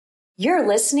You're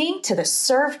listening to the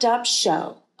Served Up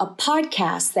Show, a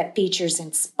podcast that features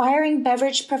inspiring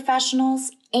beverage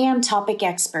professionals and topic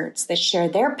experts that share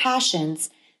their passions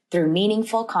through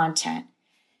meaningful content.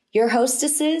 Your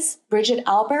hostesses, Bridget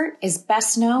Albert, is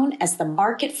best known as the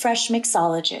Market Fresh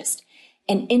Mixologist,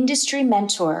 an industry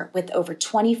mentor with over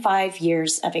 25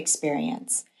 years of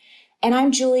experience. And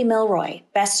I'm Julie Milroy,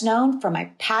 best known for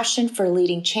my passion for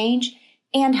leading change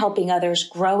and helping others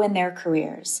grow in their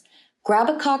careers. Grab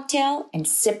a cocktail and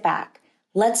sit back.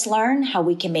 Let's learn how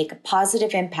we can make a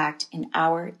positive impact in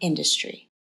our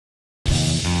industry.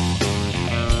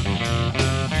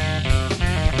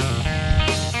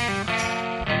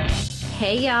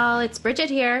 Hey y'all, it's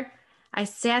Bridget here. I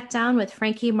sat down with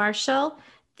Frankie Marshall,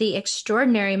 the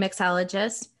extraordinary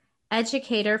mixologist,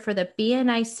 educator for the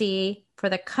BNIC for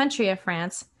the country of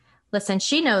France. Listen,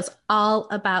 she knows all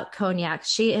about cognac.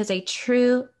 She is a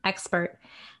true expert,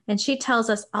 and she tells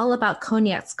us all about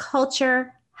cognac's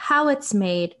culture, how it's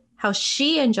made, how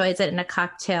she enjoys it in a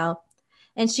cocktail,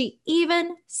 and she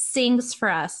even sings for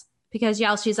us because,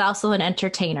 y'all, she's also an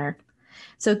entertainer.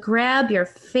 So grab your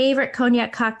favorite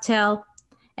cognac cocktail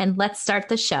and let's start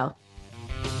the show.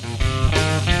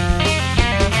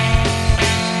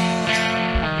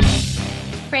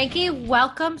 Frankie,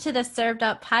 welcome to the Served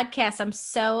Up podcast. I'm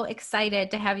so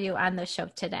excited to have you on the show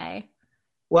today.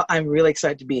 Well, I'm really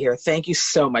excited to be here. Thank you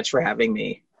so much for having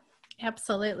me.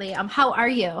 Absolutely. How are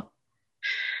you?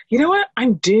 You know what?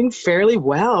 I'm doing fairly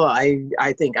well. I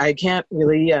think I can't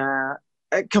really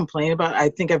complain about it. I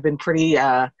think I've been pretty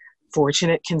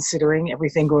fortunate considering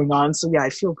everything going on. So yeah, I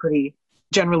feel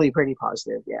generally pretty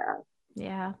positive. Yeah.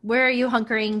 Yeah. Where are you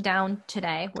hunkering down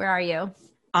today? Where are you?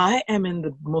 I am in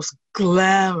the most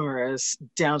glamorous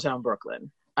downtown Brooklyn.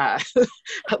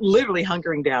 Literally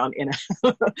hunkering down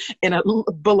in a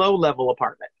below level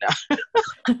apartment.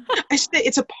 I say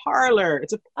it's a parlor.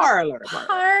 It's a parlor.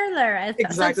 Parlor.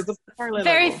 Exactly. It's a parlor.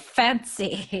 Very level.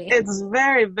 Fancy. It's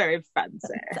very, very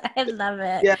fancy. I love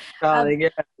it. Yes, darling.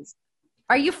 Yes.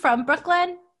 Are you from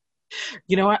Brooklyn?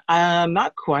 You know what?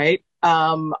 Not quite.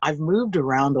 I've moved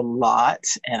around a lot,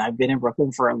 and I've been in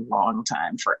Brooklyn for a long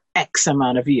time, for X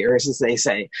amount of years, as they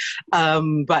say.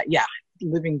 But yeah,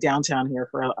 living downtown here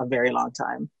for a very long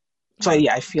time. So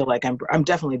yeah, I feel like I'm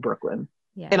definitely Brooklyn,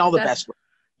 in all the best ways.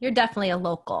 You're definitely a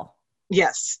local.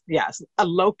 Yes, a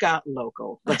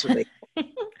local. That's what they call it.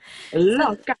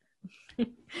 Loca.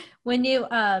 When you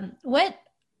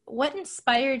what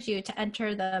inspired you to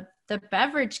enter the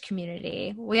beverage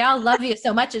community? We all love you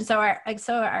so much, and so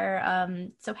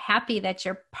happy that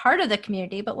you're part of the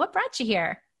community. But what brought you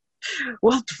here?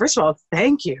 Well, first of all,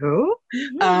 thank you.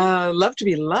 Mm-hmm. Love to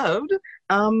be loved.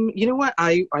 You know what?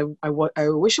 I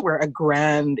wish it were a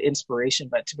grand inspiration,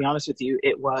 but to be honest with you,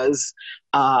 it was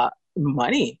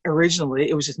money. Originally,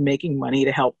 it was just making money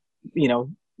to help,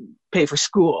 pay for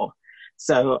school.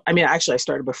 So, I mean, actually, I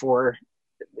started before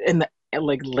in the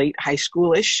late high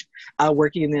school-ish,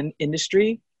 working in the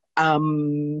industry.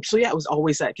 So yeah, it was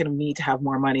always that kind of need to have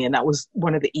more money. And that was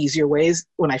one of the easier ways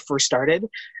when I first started,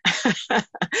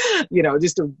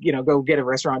 just to, go get a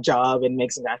restaurant job and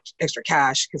make some extra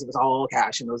cash, because it was all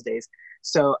cash in those days.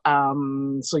 So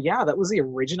yeah, that was the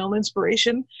original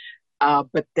inspiration.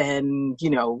 But then,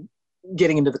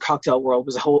 getting into the cocktail world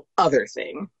was a whole other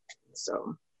thing.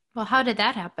 So. Well, how did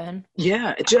that happen?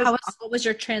 Yeah. What was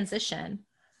your transition?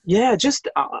 Yeah, just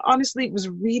honestly, it was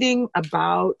reading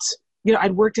about,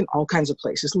 I'd worked in all kinds of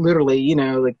places, literally,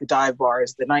 like the dive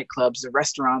bars, the nightclubs, the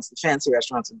restaurants, the fancy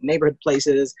restaurants, the neighborhood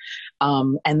places.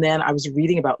 And then I was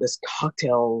reading about this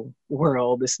cocktail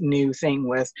world, this new thing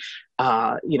with,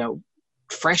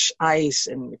 fresh ice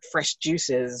and fresh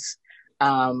juices.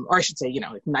 Or I should say,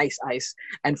 like nice ice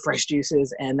and fresh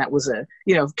juices. And that was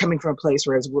coming from a place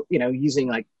where I was, using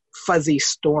like fuzzy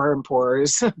storm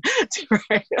pours to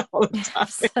write all the time.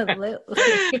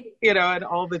 Absolutely. And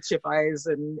all the chip eyes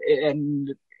and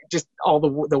just all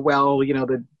the well,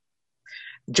 the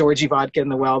Georgie vodka in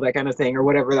the well, that kind of thing, or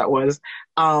whatever that was.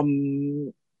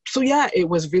 So yeah, it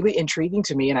was really intriguing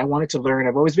to me, and I wanted to learn.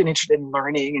 I've always been interested in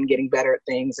learning and getting better at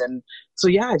things. And so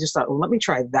yeah, I just thought, well, let me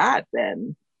try that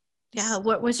then. Yeah.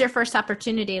 What was your first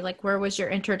opportunity? Like, where was your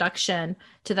introduction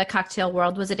to the cocktail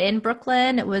world? Was it in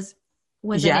Brooklyn?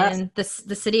 Was it in the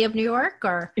city of New York,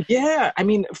 or? Yeah. I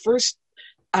mean, first,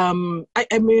 I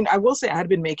will say I had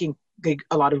been making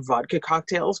a lot of vodka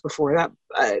cocktails before that,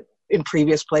 in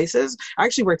previous places. I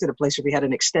actually worked at a place where we had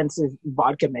an extensive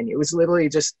vodka menu. It was literally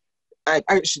just,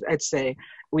 I'd say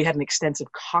we had an extensive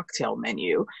cocktail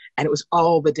menu, and it was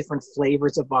all the different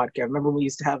flavors of vodka. I remember we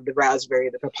used to have the raspberry,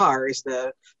 the papars,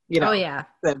 the,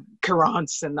 the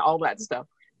currants and all that stuff.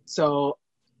 So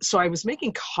so I was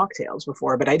making cocktails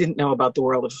before, but I didn't know about the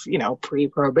world of,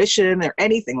 pre-prohibition or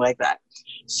anything like that.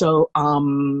 So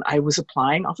I was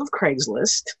applying off of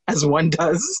Craigslist, as one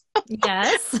does.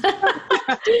 Yes.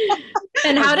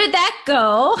 And how did that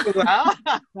go?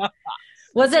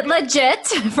 Was it legit,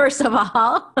 first of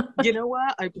all? You know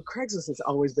what? Craigslist has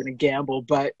always been a gamble,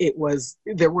 but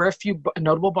there were a few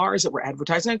notable bars that were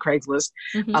advertising on Craigslist.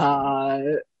 Mm-hmm.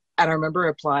 And I remember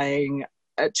applying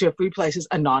to a few places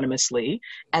anonymously.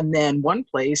 And then one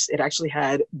place, it actually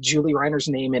had Julie Reiner's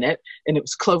name in it, and it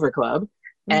was Clover Club.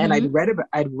 Mm-hmm. And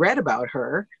I'd read about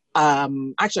her.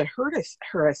 Actually, I heard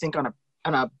her, I think, on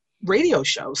a radio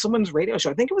show, someone's radio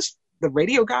show. I think it was the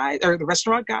radio guy or the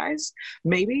restaurant guys,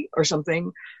 maybe, or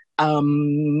something.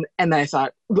 And then I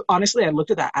thought, honestly, I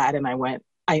looked at that ad and I went,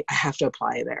 I have to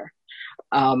apply there.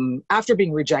 After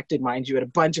being rejected, mind you, at a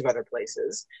bunch of other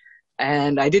places.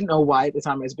 And I didn't know why at the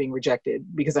time I was being rejected,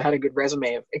 because I had a good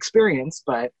resume of experience,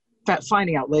 but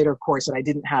finding out later, of course, that I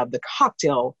didn't have the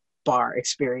cocktail bar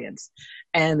experience.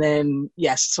 And then,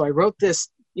 yes, so I wrote this,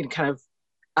 kind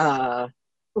of,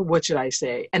 what should I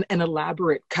say, an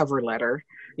elaborate cover letter,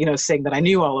 saying that I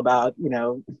knew all about,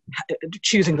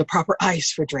 choosing the proper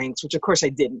ice for drinks, which of course I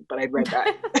didn't, but I'd read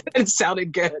that. It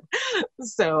sounded good.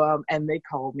 So, and they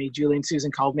called me, Julie and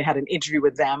Susan called me, had an interview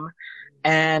with them.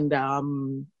 And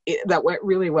that went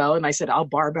really well. And I said, I'll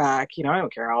bar back, I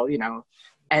don't care.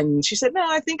 And she said, no,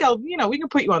 I think we can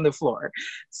put you on the floor.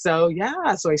 So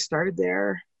yeah, so I started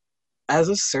there as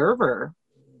a server.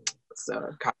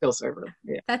 So cocktail server.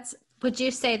 Yeah. Would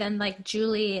you say then like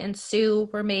Julie and Sue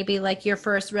were maybe like your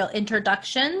first real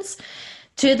introductions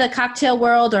to the cocktail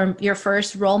world, or your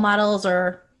first role models,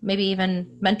 or maybe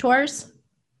even mentors?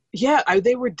 Yeah,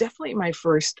 they were definitely my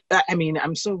first.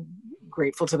 I'm so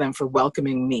grateful to them for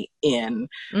welcoming me in.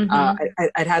 Mm-hmm.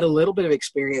 I'd had a little bit of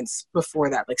experience before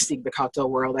that, like seeing the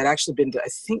cocktail world. I'd actually been to,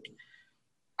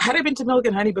 had I been to Milk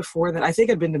and Honey before then? I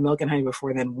think I'd been to Milk and Honey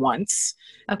before then once.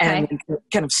 Okay. And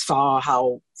kind of saw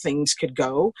how things could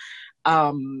go.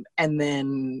 And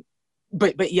then,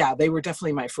 but yeah, they were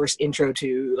definitely my first intro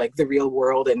to like the real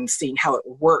world and seeing how it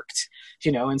worked,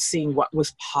 and seeing what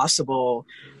was possible.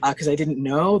 Cause I didn't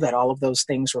know that all of those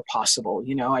things were possible.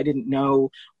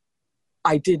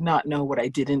 I did not know what I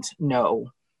didn't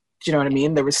know. Do you know what I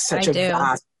mean? There was such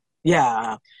vast,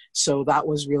 yeah. So that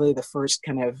was really the first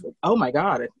kind of, oh my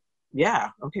God. Yeah.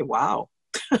 Okay. Wow.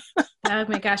 Oh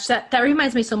my gosh. That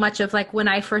reminds me so much of like when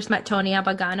I first met Tony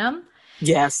Abou-Ganim.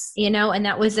 Yes. And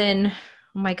that was in,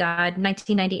 oh my God,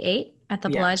 1998 at the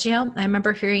Bellagio. I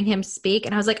remember hearing him speak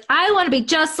and I was like, I want to be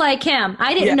just like him.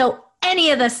 I didn't know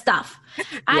any of this stuff.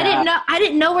 I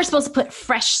didn't know we're supposed to put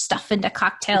fresh stuff into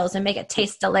cocktails and make it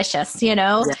taste delicious,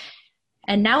 Yeah.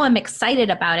 And now I'm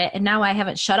excited about it. And now I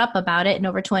haven't shut up about it in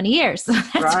over 20 years.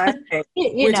 Right.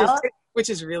 Which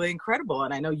is really incredible.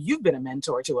 And I know you've been a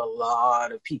mentor to a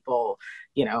lot of people,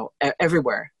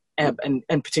 everywhere.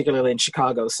 And particularly in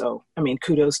Chicago. So,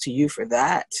 kudos to you for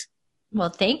that. Well,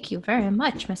 thank you very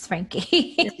much, Miss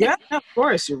Frankie. Yeah, of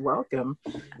course. You're welcome.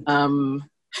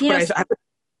 Yes.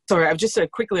 Sorry, I've just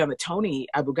quickly on the Tony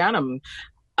Abou-Ganim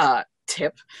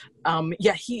tip.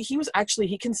 He was actually,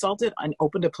 he consulted and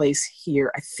opened a place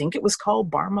here. I think it was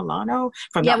called Bar Milano.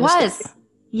 It was.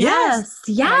 Yes.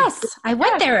 I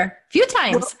went there a few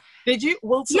times. Well, did you?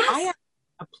 Well, so I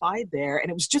applied there, and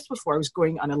it was just before I was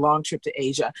going on a long trip to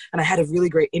Asia, and I had a really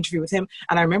great interview with him.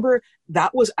 And I remember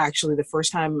that was actually the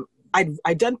first time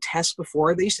I'd done tests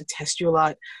before. They used to test you a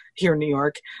lot here in New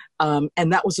York. And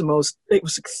that was it was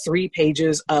like 3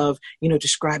 pages of,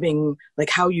 describing like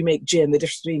how you make gin,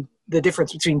 the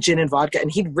difference between gin and vodka. And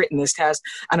he'd written this test.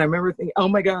 And I remember thinking, oh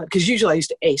my God, because usually I used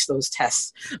to ace those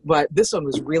tests, but this one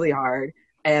was really hard.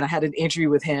 And I had an interview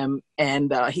with him,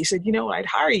 and he said, I'd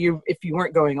hire you if you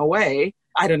weren't going away.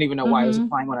 I don't even know why I was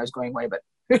applying when I was going away, but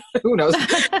who knows?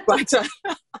 But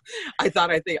I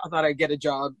thought I'd get a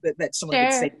job that someone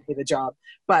would say me the job.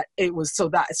 But it was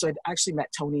so I'd actually met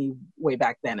Tony way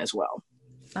back then as well.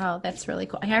 Oh, that's really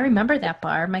cool. I remember that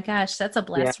bar. My gosh, that's a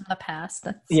blast from the past.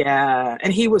 Yeah.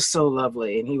 And he was so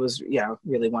lovely, and he was,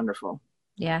 really wonderful.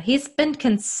 Yeah. He's been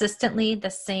consistently the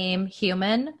same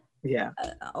human. Yeah.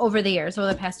 Over the years, over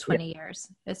the past 20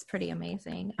 years. It's pretty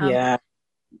amazing. Yeah.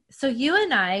 So you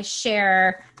and I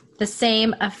share the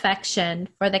same affection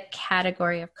for the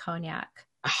category of cognac.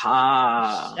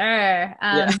 Aha. Sure.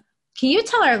 Can you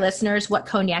tell our listeners what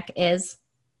cognac is?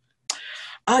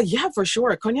 Yeah, for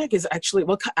sure. Cognac is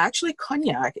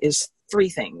cognac is 3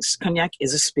 things. Cognac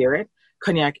is a spirit.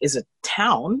 Cognac is a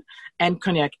town and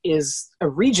Cognac is a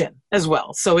region as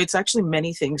well. So it's actually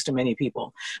many things to many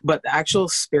people. But the actual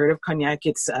spirit of Cognac,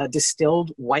 it's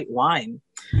distilled white wine.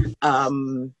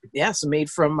 So made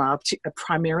from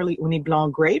primarily Ugni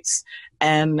Blanc grapes,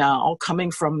 and all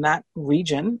coming from that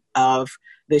region of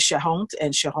the Charente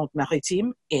and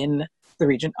Charente-Maritime in the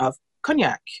region of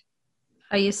Cognac.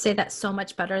 Oh, you say that so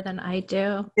much better than I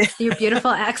do. Your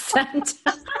beautiful accent.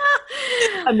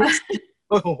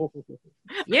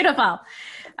 Beautiful.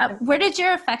 Where did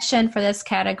your affection for this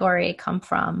category come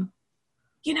from?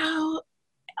 You know,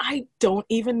 I don't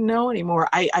even know anymore.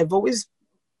 I've always,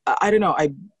 I don't know,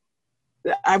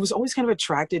 I was always kind of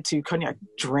attracted to Cognac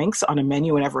drinks on a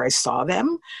menu whenever I saw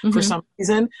them for some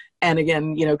reason. And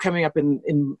again, you know, coming up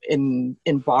in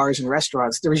bars and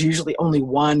restaurants, there was usually only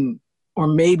one or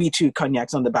maybe two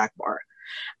Cognacs on the back bar.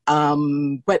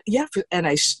 But yeah, and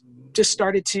I just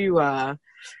started to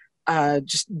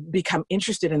just become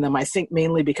interested in them. I think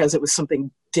mainly because it was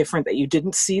something different that you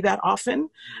didn't see that often.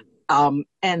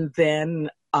 And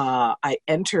then I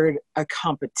entered a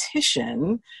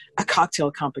competition, a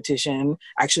cocktail competition.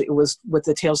 Actually, it was with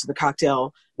the Tales of the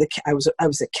Cocktail. I was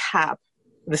a CAP.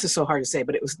 This is so hard to say,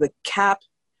 but it was the CAP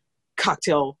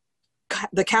cocktail,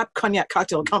 the CAP Cognac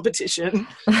cocktail competition.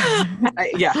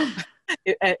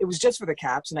 It was just for the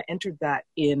CAPs, and I entered that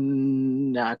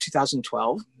in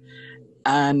 2012,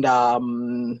 and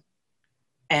I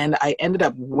ended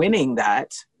up winning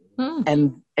that.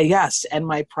 And yes, and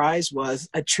my prize was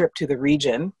a trip to the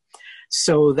region.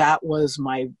 So that was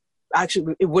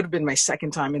actually, it would have been my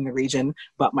second time in the region,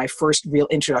 but my first real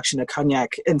introduction to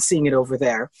Cognac and seeing it over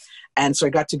there. And so I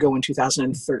got to go in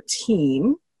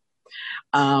 2013.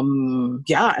 And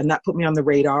that put me on the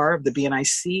radar of the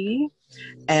BNIC.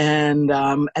 And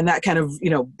that kind of,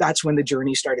 you know, that's when the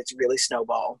journey started to really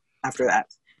snowball after that.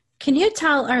 Can you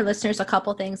tell our listeners a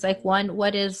couple things? Like, one,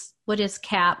 what is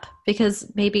CAP? Because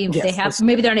maybe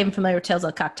maybe they're not even familiar with Tales of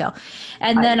the Cocktail.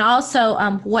 And then also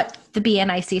what the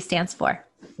BNIC stands for.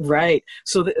 Right.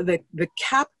 So the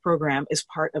CAP program is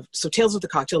part of, so Tales of the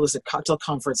Cocktail is a cocktail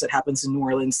conference that happens in New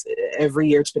Orleans every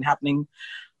year. It's been happening,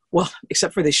 well,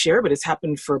 except for this year, but it's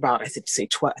happened for about, I think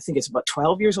it's about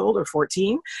 12 years old or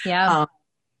 14. Yeah.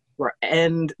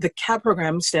 And the CAP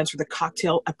program stands for the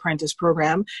Cocktail Apprentice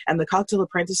Program. And the cocktail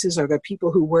apprentices are the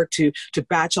people who work to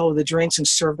batch all of the drinks and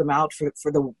serve them out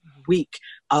for the week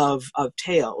of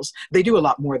Tales. They do a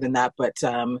lot more than that, but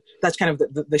that's kind of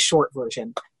the short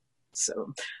version.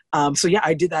 So yeah,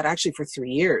 I did that actually for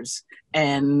 3 years.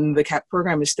 And the CAP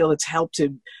program it's helped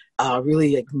to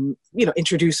really, like, you know,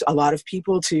 introduce a lot of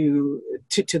people to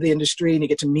the industry, and you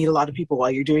get to meet a lot of people while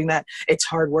you're doing that. It's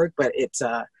hard work, but it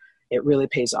really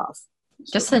pays off.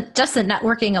 Just the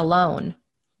networking alone,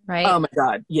 right? Oh my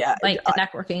God. Yeah. Like the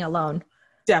networking alone.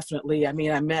 Definitely. I mean,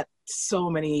 I met so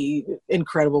many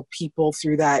incredible people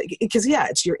through that because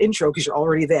it's your intro because you're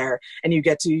already there and you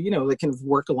get to, you know, like kind of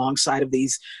work alongside of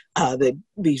these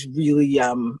really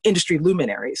industry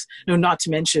luminaries. No, not to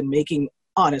mention making,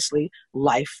 honestly,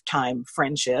 lifetime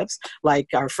friendships. Like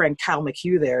our friend Kyle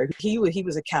McHugh there, he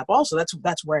was a CAP also.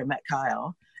 That's where I met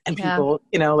Kyle. And people,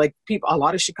 you know, like a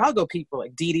lot of Chicago people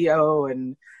like DDO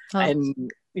and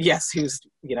yes, who's,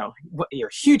 you know, you're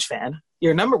a huge fan.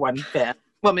 You're number one fan.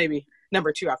 Well, maybe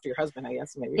number two after your husband, I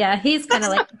guess, maybe. Yeah, he's kind of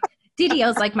like,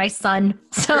 DDO's like my son.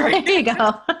 So right. There you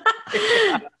go.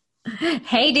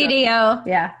 Hey, DDO.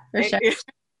 Yeah, for sure.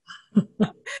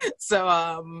 So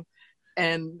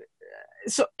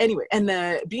anyway, and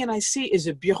the BNIC is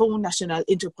a Bureau National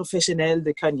Interprofessionnel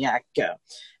de Cognac.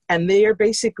 And they are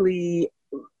basically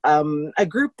a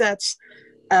group that's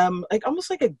like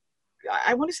almost like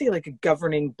I want to say like a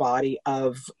governing body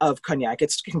of Cognac.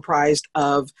 It's comprised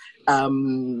of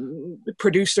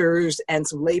producers and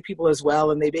some lay people as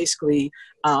well. And they basically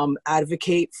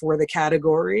advocate for the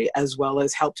category as well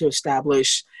as help to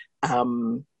establish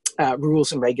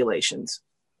rules and regulations.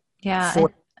 Yeah.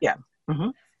 Mm-hmm.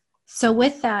 So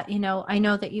with that, you know, I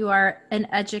know that you are an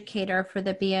educator for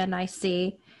the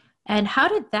BNIC. And how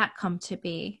did that come to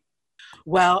be?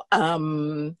 Well,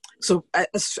 so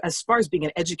as far as being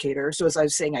an educator, so as I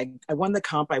was saying, I won the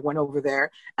comp, I went over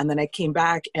there, and then I came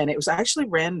back, and it was actually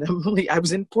randomly, I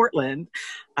was in Portland,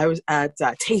 I was at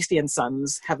Tasty and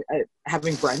Sons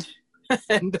having brunch,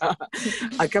 and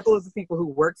a couple of the people who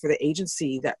worked for the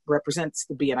agency that represents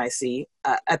the BNIC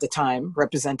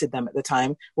represented them at the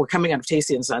time, were coming out of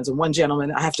Tasty and Sons, and one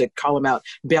gentleman, I have to call him out,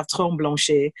 Bertrand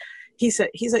Blanchet, he's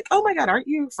like, oh my God, aren't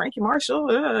you Frankie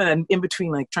Marshall? And in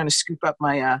between, like trying to scoop up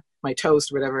my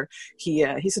toast or whatever, he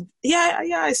said, yeah,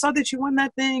 I saw that you won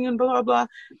that thing and blah, blah, blah.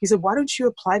 He said, why don't you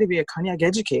apply to be a Cognac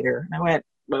educator? And I went,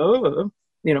 oh,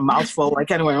 mouthful. I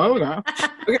kind of went, oh no.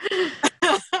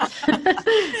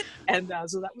 And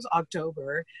so that was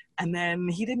October. And then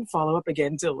he didn't follow up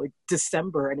again until like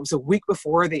December. And it was a week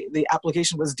before the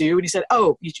application was due. And he said,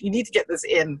 oh, you need to get this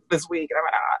in this week. And I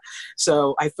went, ah.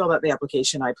 So I filled out the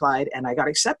application, I applied, and I got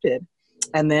accepted.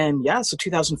 And then, so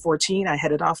 2014, I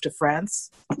headed off to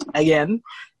France again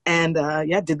and,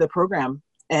 did the program.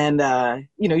 And, what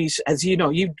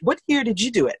year did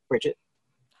you do it, Bridget?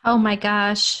 Oh my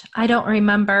gosh. I don't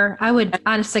remember. I would,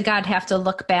 honest to God, have to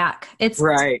look back. It's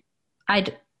right.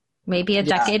 Maybe a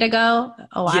decade ago,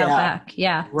 a while back.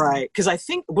 Yeah. Right. Because I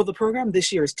think, the program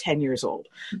this year is 10 years old.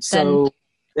 So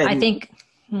I think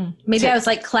maybe I was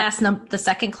like the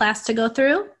second class to go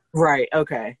through. Right.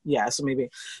 Okay. Yeah. So maybe.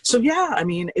 So yeah, I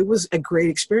mean, it was a great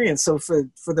experience. So for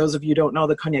those of you who don't know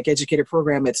the Cognac Educator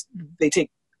Program, they take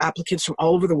applicants from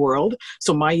all over the world.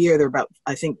 So my year, there are about,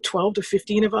 I think, 12 to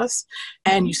 15 of us.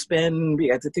 And you spend,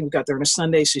 I think we got there on a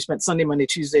Sunday. So you spent Sunday, Monday,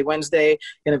 Tuesday, Wednesday,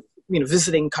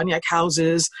 visiting cognac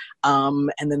houses.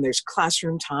 And then there's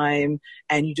classroom time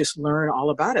and you just learn all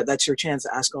about it. That's your chance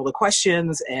to ask all the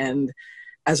questions. And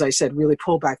as I said, really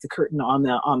pull back the curtain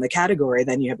on the category.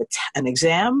 Then you have an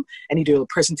exam and you do a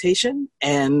presentation.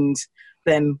 And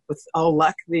then with all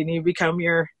luck, then you become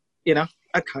a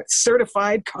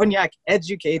certified cognac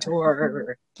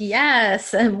educator.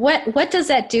 Yes. And what does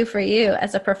that do for you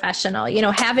as a professional,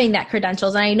 having that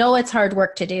credentials? And I know it's hard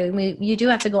work to do. You do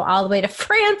have to go all the way to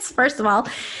France, first of all.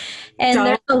 And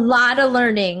there's a lot of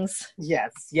learnings.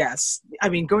 Yes. I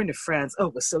mean, going to France,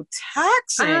 it was so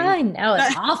taxing. I know,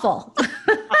 it's awful.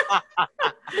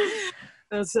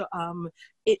 So,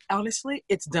 honestly,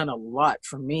 it's done a lot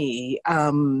for me.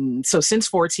 So since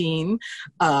 14,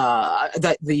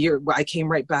 the year I came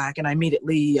right back and I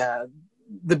immediately,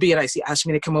 the BNIC asked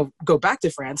me to go back to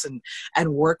France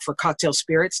and work for Cocktail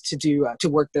Spirits to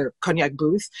work their cognac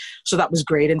booth. So that was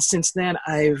great. And since then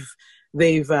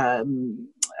they've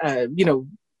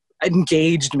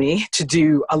engaged me to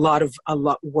do a lot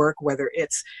work, whether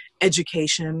it's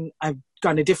education. I've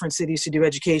gone to different cities to do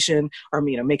education, or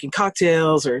making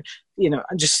cocktails, or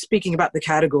just speaking about the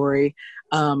category,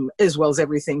 as well as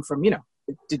everything from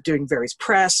doing various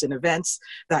press and events,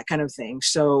 that kind of thing.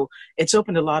 So it's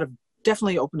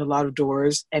definitely opened a lot of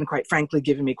doors, and quite frankly,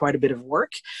 given me quite a bit of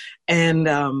work. And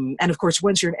of course,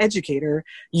 once you're an educator,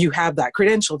 you have that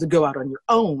credential to go out on your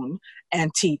own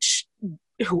and teach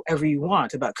whoever you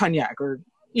want about cognac, or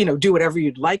do whatever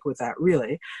you'd like with that,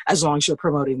 really, as long as you're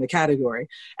promoting the category.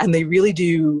 And they really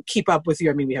do keep up with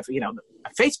you. I mean, we have a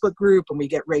Facebook group, and we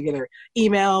get regular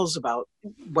emails about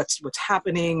what's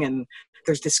happening, and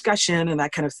there's discussion and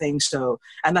that kind of thing. So,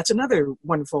 and that's another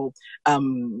wonderful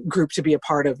group to be a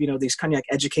part of, these cognac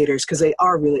educators, because they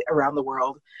are really around the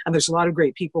world. And there's a lot of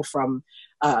great people from,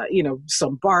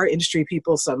 some bar industry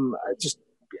people, some just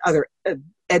other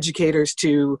educators,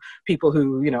 to people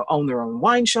who, own their own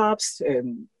wine shops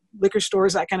and liquor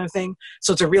stores, that kind of thing.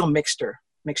 So it's a real mixture.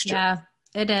 Yeah,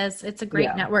 it is. It's a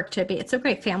great network it's a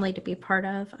great family to be part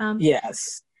of.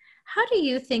 Yes. How do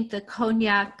you think the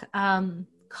cognac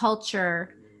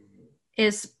culture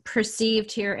is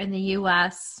perceived here in the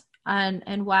U.S.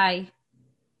 and why,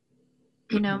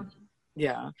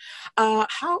 Yeah.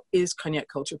 How is cognac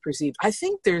culture perceived? I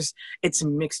think it's a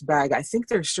mixed bag. I think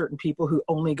there's certain people who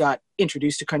only got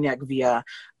introduced to cognac via,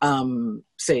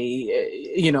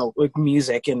 like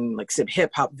music and like some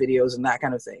hip hop videos and that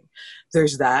kind of thing.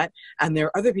 There's that. And there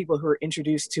are other people who are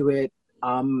introduced to it,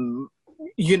 via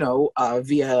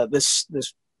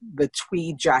the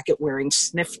tweed jacket wearing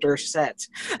snifter set.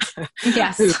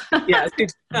 Yes. who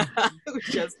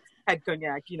just had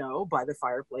cognac, by the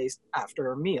fireplace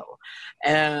after a meal.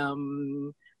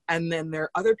 And then there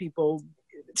are other people.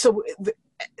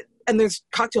 And there's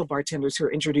cocktail bartenders who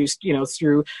are introduced,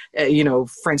 through,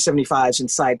 French 75s and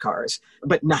sidecars,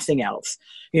 but nothing else,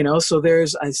 so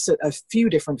there's a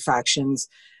few different factions.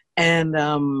 And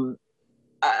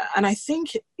I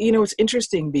think, it's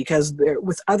interesting because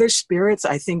with other spirits,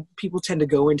 I think people tend to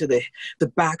go into the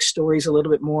backstories a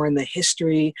little bit more, in the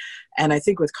history. And I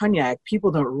think with cognac,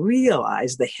 people don't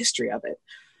realize the history of it.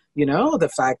 The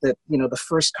fact that, the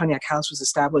first cognac house was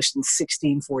established in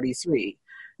 1643.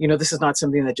 This is not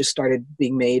something that just started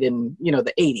being made in,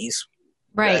 the 80s.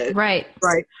 Right. Right.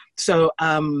 So,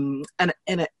 and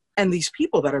these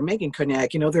people that are making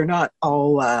cognac, they're not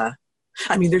all,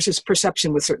 there's this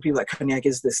perception with certain people that cognac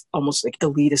is this almost like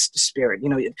elitist spirit.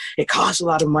 It costs a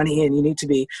lot of money, and you need to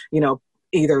be,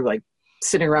 either like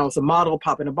sitting around with a model,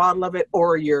 popping a bottle of it,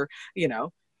 or you're,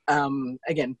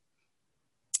 again,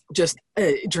 just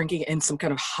drinking in some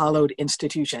kind of hallowed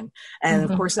institution. And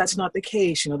of course, that's not the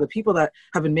case. The people that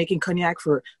have been making cognac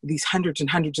for these hundreds and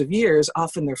hundreds of years,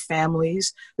 often their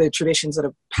families, the traditions that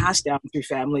have passed down through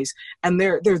families, and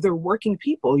they're working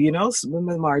people. Some of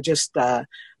them are just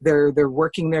they're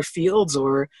working their fields,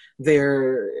 or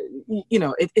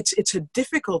it's a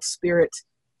difficult spirit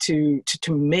to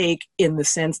make, in the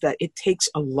sense that it takes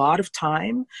a lot of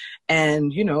time.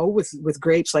 And, with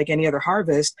grapes, like any other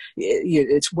harvest,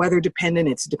 it's weather dependent.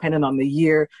 It's dependent on the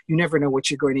year. You never know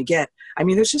what you're going to get. I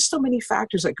mean, there's just so many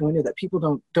factors that go into that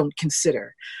people don't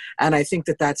consider. And I think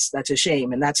that's a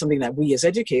shame. And that's something that we as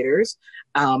educators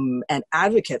and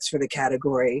advocates for the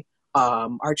category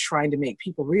are trying to make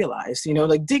people realize,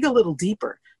 dig a little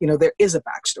deeper. There is a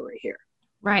backstory here.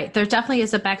 Right. There definitely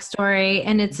is a backstory,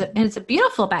 and it's a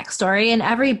beautiful backstory, and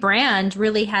every brand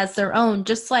really has their own,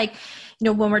 just like,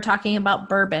 when we're talking about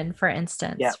bourbon, for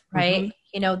instance, right?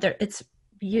 It's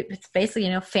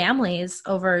basically, families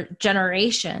over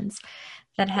generations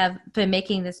that have been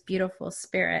making this beautiful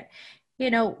spirit.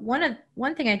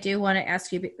 One thing I do want to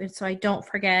ask you, so I don't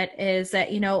forget, is that,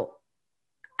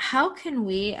 how can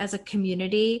we as a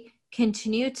community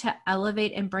continue to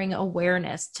elevate and bring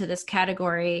awareness to this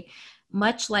category,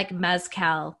 much like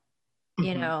Mezcal,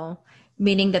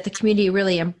 meaning that the community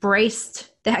really embraced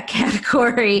that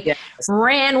category, yes,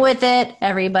 ran with it,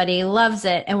 everybody loves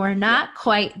it, and we're not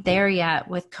quite there yet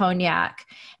with cognac.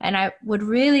 And I would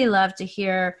really love to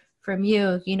hear from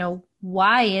you,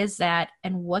 why is that,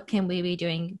 and what can we be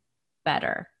doing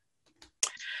better?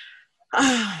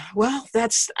 Well,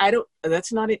 that's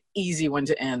not an easy one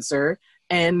to answer.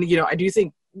 And, I do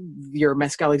think your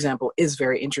Mezcal example is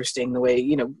very interesting, the way,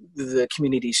 the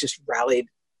community's just rallied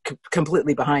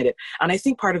completely behind it. And I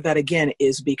think part of that, again,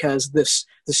 is because the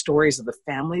stories of the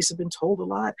families have been told a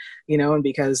lot, and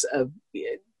because of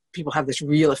people have this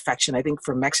real affection, I think,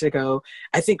 for Mexico.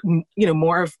 I think,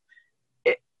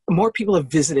 more people have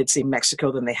visited, say,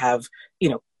 Mexico than they have,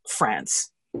 France.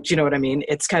 Do you know what I mean?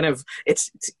 It's it's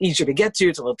easier to get to.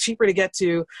 It's a little cheaper to get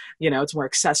to, it's more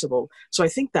accessible. So I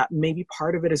think that may be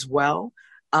part of it as well.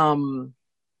 People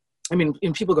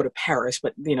go to Paris,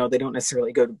 but, they don't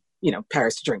necessarily go to,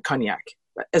 Paris to drink cognac,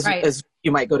 as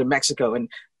you might go to Mexico and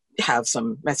have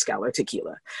some mezcal or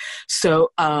tequila.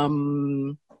 So,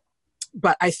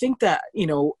 but I think that,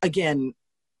 again,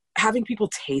 having people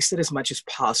taste it as much as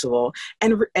possible,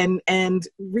 and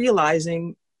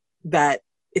realizing that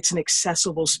it's an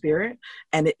accessible spirit,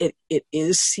 and it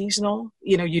is seasonal.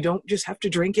 You don't just have to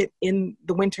drink it in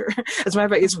the winter. As a matter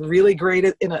of fact, it's really great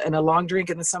in a long drink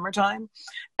in the summertime.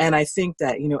 And I think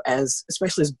that,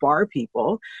 especially as bar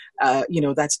people,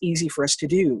 that's easy for us to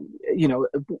do,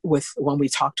 when we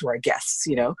talk to our guests,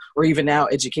 or even now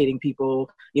educating people,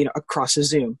 across a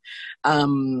Zoom,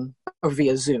 or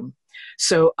via Zoom.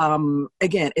 So,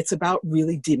 again, it's about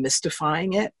really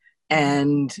demystifying it.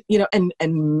 And,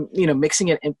 mixing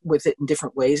it with it in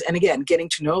different ways. And again, getting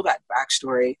to know that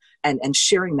backstory and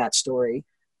sharing that story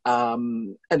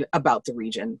about the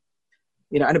region,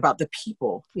 and about the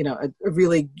people,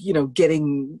 really,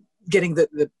 getting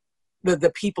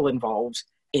the people involved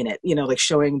in it, like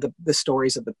showing the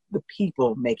stories of the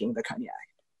people making the cognac.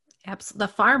 Absolutely.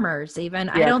 The farmers,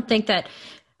 even. Yeah.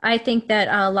 I think that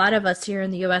a lot of us here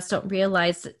in the U.S. don't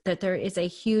realize that there is a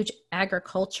huge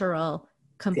agricultural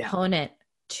component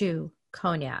to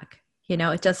cognac.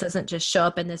 It just doesn't just show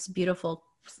up in this beautiful,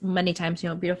 many times,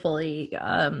 beautifully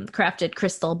crafted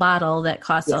crystal bottle that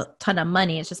costs a ton of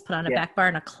money. It's just put on a back bar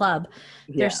in a club.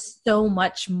 There's so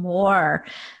much more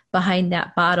behind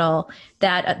that bottle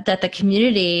that the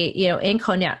community, in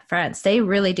Cognac, France, they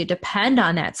really do depend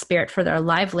on that spirit for their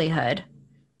livelihood.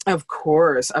 Of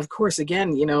course.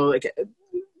 Again,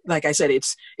 like I said,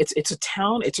 it's a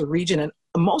town, it's a region, and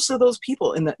most of those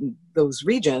people in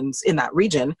that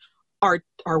region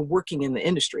are working in the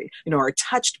industry, are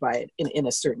touched by it in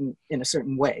a certain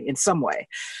way, in some way.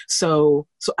 So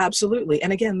absolutely.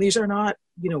 And again, these are not,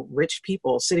 rich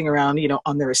people sitting around,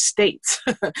 on their estates.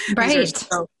 Right.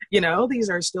 These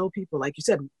are still people, like you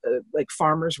said, like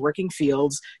farmers working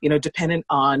fields, dependent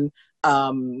on,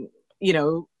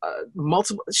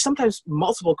 sometimes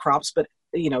multiple crops, but,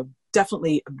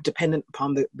 definitely dependent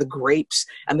upon the grapes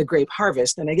and the grape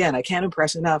harvest. And again, I can't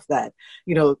impress enough that,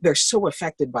 they're so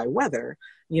affected by weather,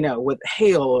 with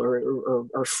hail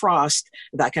or frost,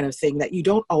 that kind of thing, that you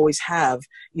don't always have,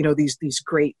 these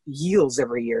great yields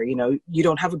every year. You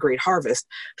don't have a great harvest.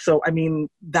 So,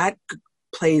 that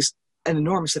plays an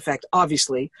enormous effect,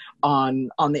 obviously,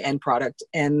 on the end product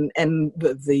and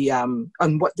the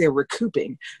on what they're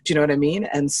recouping. Do you know what I mean?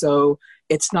 And so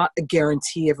it's not a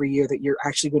guarantee every year that you're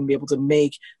actually going to be able to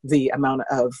make the amount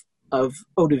of of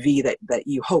eau de vie that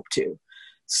you hope to.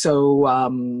 So,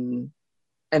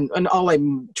 and all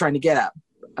I'm trying to get at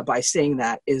by saying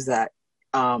that is that,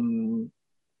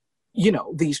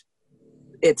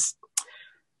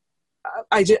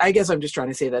 I guess I'm just trying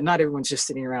to say that not everyone's just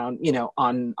sitting around,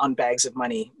 on bags of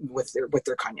money with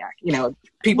their cognac.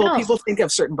 People think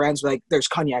of certain brands like there's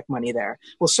cognac money there.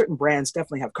 Well, certain brands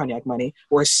definitely have cognac money,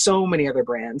 whereas so many other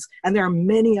brands, and there are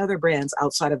many other brands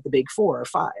outside of the big 4 or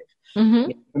 5.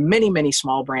 Mm-hmm. Many, many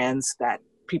small brands that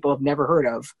people have never heard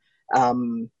of.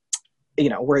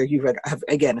 Where you have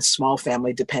again a small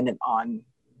family dependent on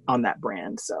that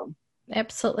brand. So.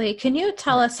 Absolutely. Can you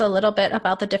tell us a little bit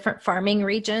about the different farming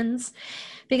regions?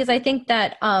 Because I think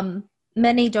that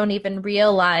many don't even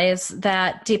realize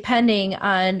that depending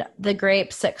on the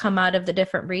grapes that come out of the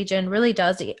different region really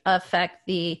does affect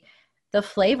the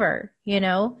flavor,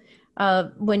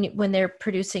 when they're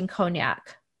producing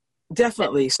cognac.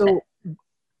 Definitely. So,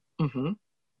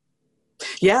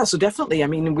 yeah, so definitely. I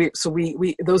mean, we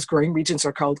those growing regions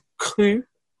are called crus,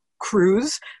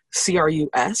 Crus,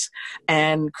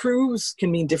 and crus can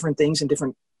mean different things in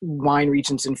different wine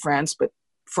regions in France, but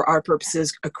for our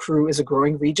purposes, a cru is a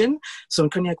growing region. So in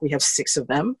Cognac, we have 6 of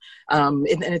them. And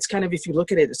it's kind of, if you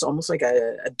look at it, it's almost like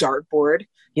a dartboard,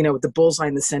 with the bullseye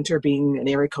in the center being an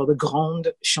area called the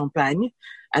Grande Champagne.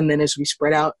 And then as we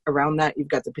spread out around that, you've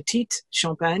got the Petite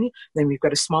Champagne. Then we've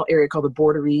got a small area called the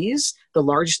Borderies. The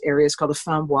largest area is called the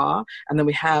Fin Bois. And then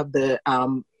we have the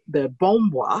Bon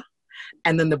Bois.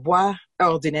 And then the Bois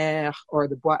Ordinaire, or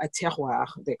the Bois à Terroir,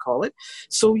 they call it.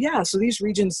 So these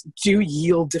regions do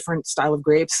yield different style of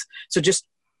grapes. So just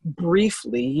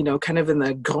briefly, kind of in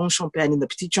the Grand Champagne and the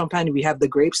Petit Champagne, we have the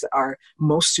grapes that are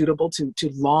most suitable to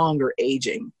longer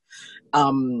aging.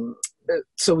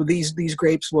 So these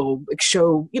grapes will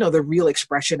show, the real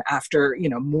expression after,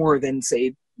 more than,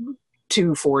 say,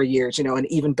 2-4 years, and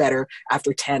even better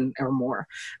after 10 or more.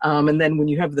 And then when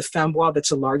you have the Fin Bois, that's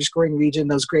the largest growing region,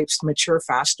 those grapes mature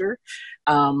faster.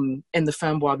 In the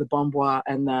Fin Bois, the Bon Bois,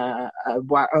 and the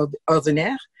Bois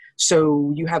Ordinaire.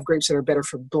 So you have grapes that are better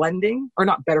for blending, or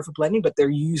not better for blending, but they're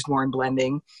used more in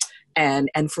blending. And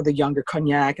for the younger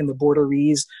Cognac, and the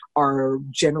Borderies are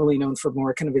generally known for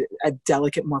more kind of a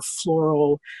delicate, more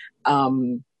floral,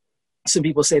 some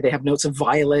people say they have notes of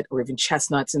violet or even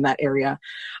chestnuts in that area.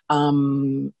 That's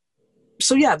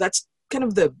kind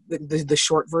of the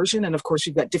short version. And of course,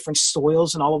 you've got different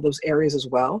soils in all of those areas as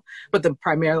well. But the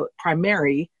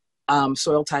primary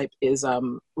soil type is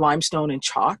limestone and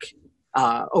chalk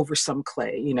over some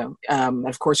clay. And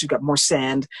of course, you've got more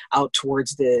sand out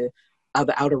towards the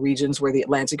outer regions where the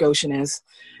Atlantic Ocean is.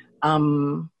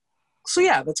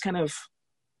 That's kind of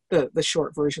the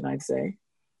short version, I'd say.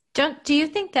 Do you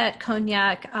think that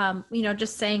Cognac,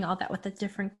 just saying all that with the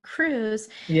different crus,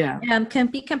 can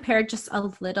be compared just a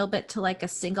little bit to like a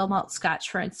single malt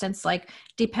Scotch, for instance, like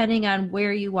depending on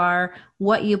where you are,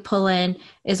 what you pull in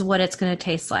is what it's going to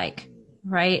taste like,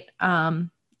 right?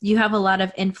 You have a lot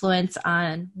of influence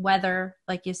on weather,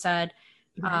 like you said,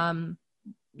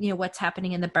 what's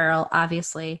happening in the barrel,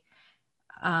 obviously.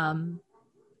 And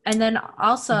then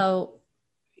also,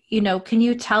 can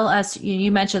you tell us,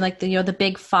 you mentioned like the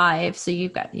big 5. So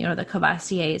you've got, the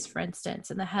Courvoisiers, for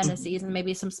instance, and the Hennessy's, and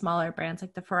maybe some smaller brands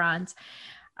like the Ferrands.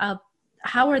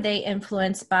 How are they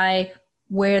influenced by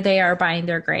where they are buying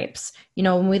their grapes?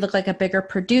 When we look like a bigger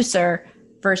producer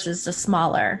versus the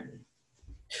smaller.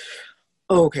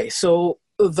 Okay. So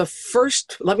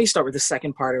let me start with the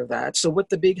second part of that. So with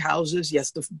the big houses,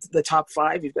 yes, the top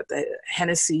 5, you've got the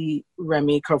Hennessy,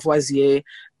 Remy, Courvoisier,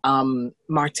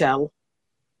 Martel,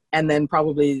 and then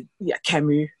probably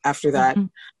Camus after that.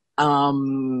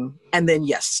 Mm-hmm. And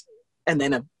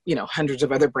then hundreds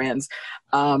of other brands.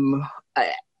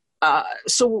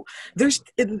 So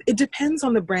it depends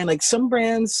on the brand. Like some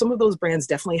of those brands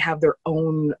definitely have their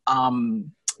own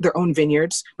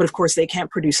vineyards, but of course they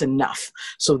can't produce enough.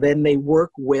 So then they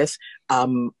work with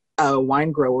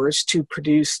wine growers to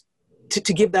produce, to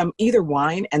give them either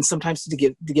wine, and sometimes to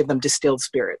give them distilled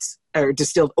spirits or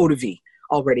distilled eau de vie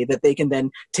already that they can then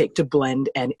take to blend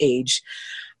and age.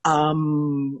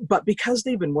 But because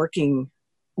they've been working,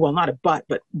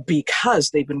 but because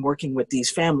they've been working with these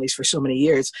families for so many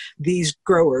years, these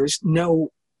growers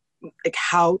know like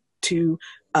how to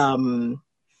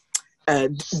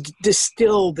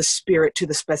distill the spirit to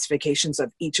the specifications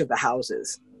of each of the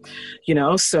houses.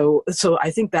 So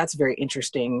I think that's very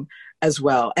interesting as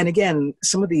well. And again,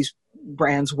 some of these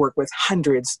brands work with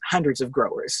hundreds of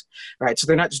growers, right? So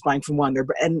they're not just buying from one.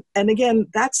 And again,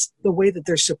 that's the way that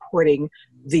they're supporting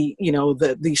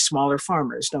these smaller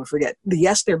farmers. Don't forget,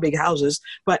 yes, they're big houses,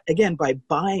 but again, by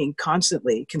buying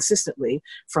consistently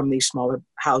from these smaller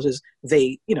houses,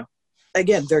 they,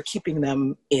 again, they're keeping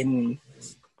them in,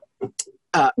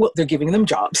 they're giving them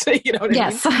jobs. You know what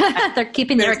yes. I mean? They're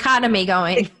keeping their economy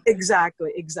going.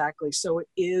 Exactly. So it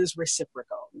is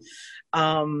reciprocal.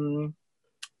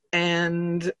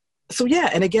 And so, yeah.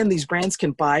 And again, these brands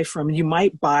can buy you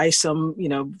might buy some,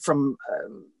 from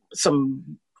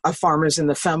some farmers in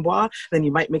the Fembois, then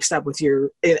you might mix that with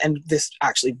and this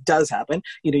actually does happen,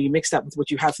 you mix that with what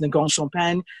you have from the Grand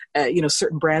Champagne.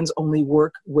 Certain brands only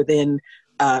work within,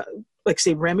 like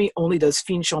say Remy only does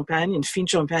Fine Champagne, and Fine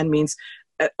Champagne means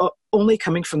only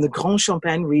coming from the Grand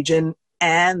Champagne region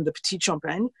and the Petit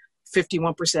Champagne,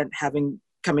 51%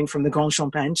 coming from the Grand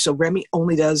Champagne. So Remy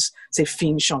only does, say,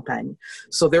 Fine Champagne.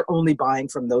 So they're only buying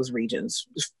from those regions,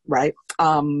 right?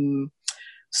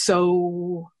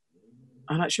 So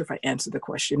I'm not sure if I answered the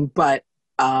question, but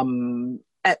sorry,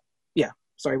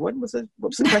 what was the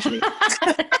question?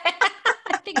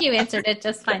 I think you answered it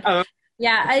just fine.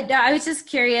 Yeah, I was just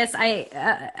curious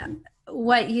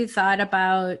what you thought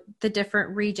about the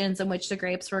different regions in which the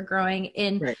grapes were growing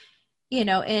in, right.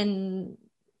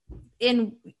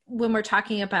 In when we're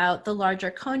talking about the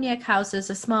larger cognac houses,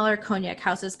 the smaller cognac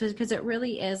houses, because it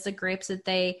really is the grapes that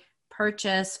they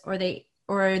purchase or the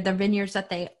vineyards that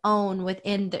they own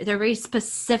within. They're very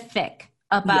specific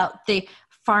about the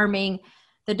farming,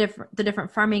 the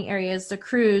different farming areas, the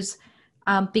crus,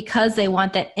 because they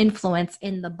want that influence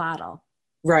in the bottle.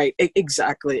 Right.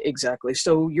 Exactly.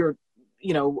 So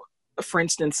for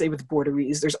instance, say with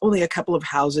Borderies, there's only a couple of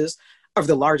houses of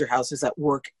the larger houses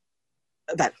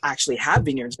that actually have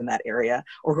vineyards in that area,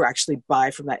 or who actually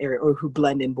buy from that area, or who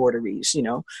blend in Borderies,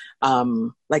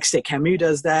 like say Camus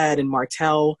does that, and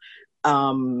Martel,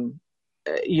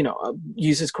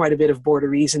 uses quite a bit of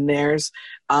Borderies in theirs.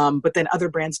 But then other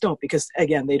brands don't, because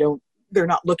again, they're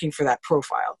not looking for that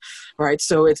profile, right?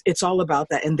 So it's all about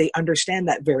that, and they understand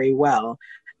that very well.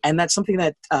 And that's something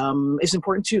that is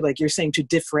important too, like you're saying, to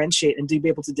differentiate and to be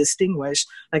able to distinguish.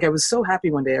 Like I was so happy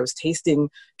one day I was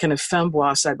tasting kind of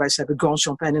Fembois side by side with Grand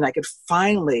Champagne, and I could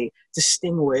finally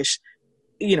distinguish,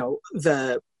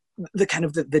 the kind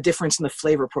of the difference in the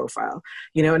flavor profile,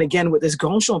 and again, with this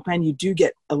Grand Champagne, you do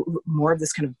get more of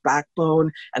this kind of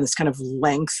backbone and this kind of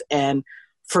length. And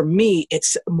for me,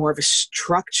 it's more of a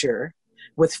structure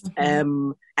with,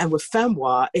 and with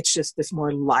Fembois, it's just this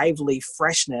more lively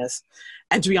freshness.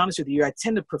 And to be honest with you, I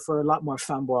tend to prefer a lot more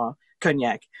Fembois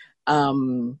cognac.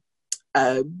 But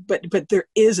there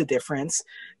is a difference.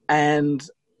 And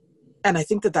I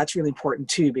think that's really important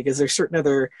too, because there's certain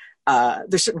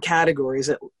certain categories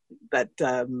that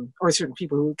or certain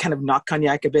people who kind of knock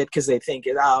cognac a bit because they think,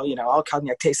 all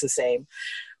cognac tastes the same.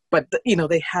 But,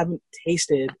 they haven't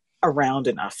tasted around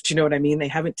enough. Do you know what I mean? They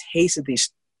haven't tasted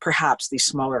perhaps these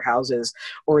smaller houses,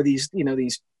 or these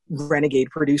renegade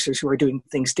producers who are doing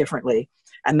things differently.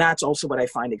 And that's also what I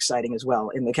find exciting as well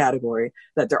in the category,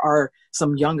 that there are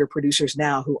some younger producers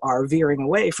now who are veering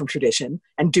away from tradition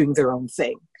and doing their own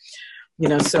thing.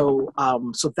 So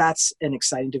that's an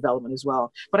exciting development as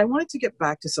well. But I wanted to get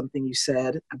back to something you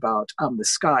said about the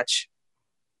Scotch.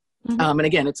 And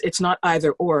again, it's not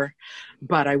either or,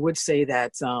 but I would say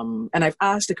that, and I've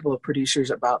asked a couple of producers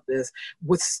about this,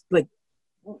 with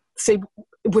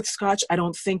Scotch, I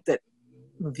don't think that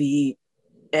the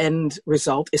end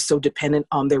result is so dependent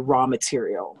on their raw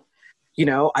material.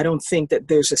 I don't think that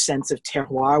there's a sense of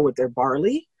terroir with their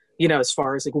barley, as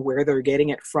far as like where they're getting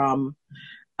it from,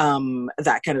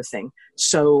 that kind of thing.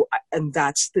 So, and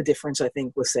that's the difference, I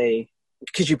think, with, say,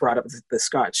 because you brought up the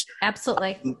Scotch.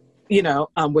 Absolutely.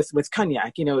 With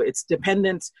cognac, it's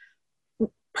dependent,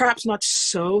 perhaps not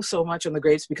so much on the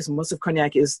grapes, because most of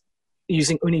cognac is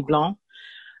using Ugni Blanc.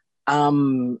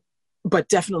 But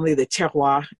definitely the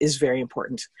terroir is very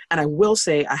important. And I will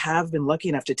say I have been lucky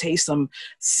enough to taste some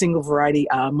single variety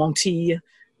Montille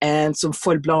and some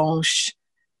Folle Blanche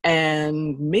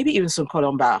and maybe even some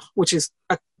Colombard, which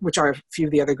are a few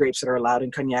of the other grapes that are allowed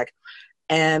in cognac.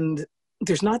 And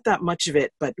there's not that much of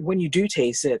it, but when you do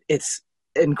taste it, it's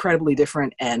incredibly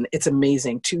different and it's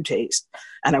amazing to taste.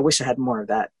 And I wish I had more of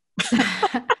that.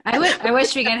 I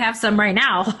wish we could have some right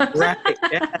now. Right.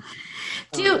 Yeah.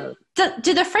 Do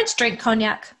the French drink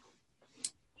cognac?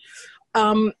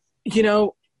 Not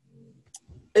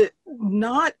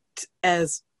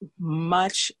as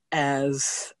much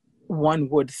as one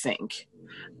would think.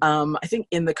 I think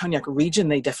in the cognac region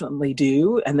they definitely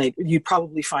do, and you'd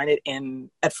probably find it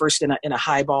at first in a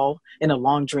highball, in a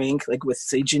long drink, like with,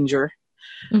 say, ginger,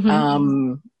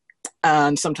 and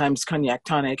sometimes cognac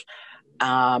tonic.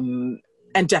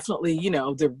 and definitely, you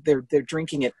know, they're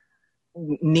drinking it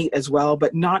neat as well,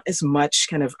 but not as much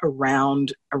kind of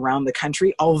around the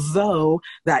country, although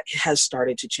that has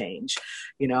started to change.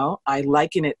 You know, I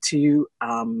liken it to you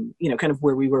know, kind of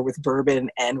where we were with bourbon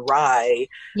and rye.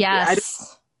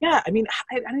 Yes. I mean,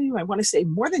 I don't know, I want to say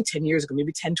more than 10 years ago,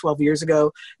 maybe 10, 12 years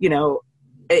ago, you know,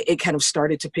 it kind of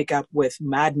started to pick up with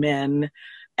Mad Men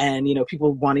and, you know,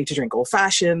 people wanting to drink old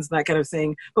fashions and that kind of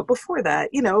thing. But before that,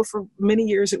 you know, for many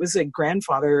years, it was a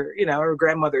grandfather, you know, or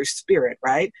grandmother's spirit,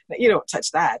 right? You don't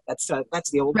touch that. That's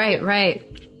the old. Right.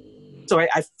 So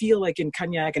I feel like in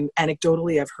cognac, and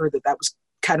anecdotally, I've heard that was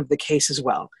kind of the case as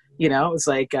well. You know, it's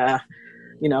like,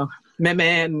 you know, Meme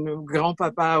and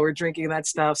Grandpapa were drinking that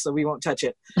stuff, so we won't touch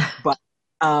it. But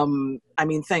I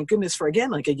mean, thank goodness for,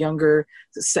 again, like a younger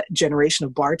generation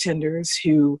of bartenders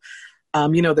who,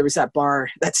 you know, there was that bar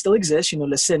that still exists, you know,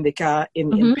 Le Syndicat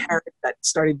in Paris, that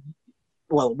started,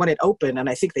 well, when it opened, and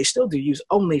I think they still do use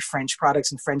only French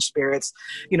products and French spirits,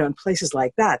 you know, in places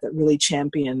like that really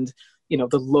championed, you know,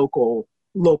 the local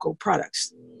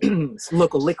products,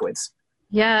 local liquids.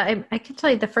 Yeah, I can tell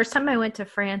you the first time I went to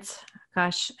France,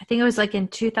 gosh, I think it was like in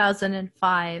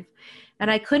 2005. And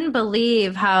I couldn't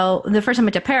believe how the first time I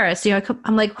went to Paris, you know,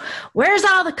 I'm like, where's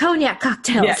all the cognac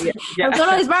cocktails? Yeah. I'm going to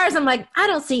all these bars. I'm like, I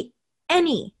don't see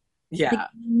any. Yeah. Like,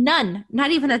 none. Not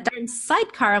even a darn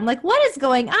sidecar. I'm like, what is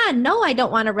going on? No, I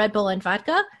don't want a Red Bull and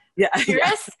vodka. Yeah.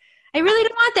 Paris? I really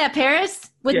don't want that,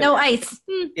 Paris, with no ice.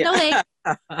 No thanks.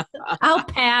 I'll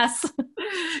pass.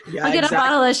 I'll get a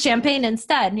bottle of champagne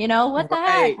instead. You know, what the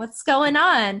heck? What's going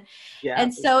on? Yeah.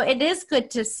 And so it is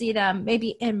good to see them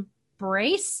maybe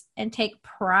embrace and take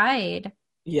pride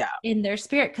in their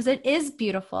spirit, because it is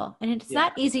beautiful and it's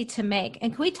not easy to make.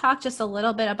 And can we talk just a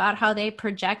little bit about how they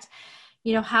project,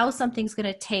 you know, how something's going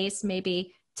to taste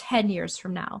maybe 10 years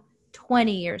from now,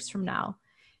 20 years from now?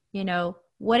 You know,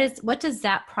 what does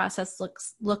that process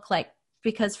look like?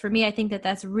 Because for me, I think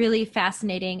that's really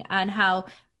fascinating on how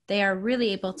they are really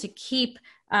able to keep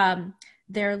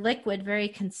their liquid very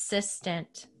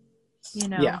consistent, you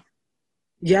know?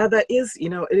 Yeah, that is, you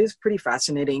know, it is pretty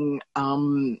fascinating.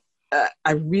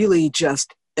 I really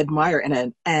just admire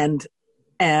and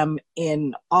am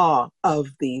in awe of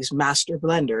these master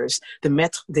blenders, the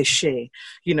maître de chai,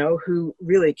 you know, who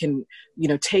really can, you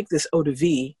know, take this eau de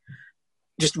vie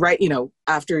just right, you know,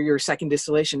 after your second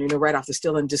distillation, you know, right off the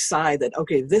still, and decide that,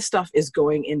 okay, this stuff is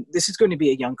going in, this is going to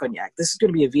be a young cognac. This is going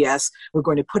to be a VS. We're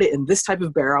going to put it in this type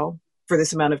of barrel for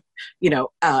this amount of, you know,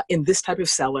 in this type of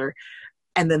cellar.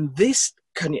 And then this,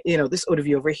 you know, this eau de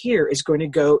vie over here is going to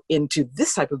go into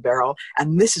this type of barrel.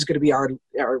 And this is going to be our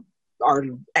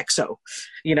XO,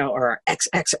 you know, or our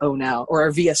XXO now, or our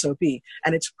VSOP.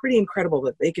 And it's pretty incredible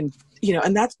that they can, you know,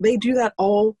 and they do that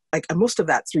all, like most of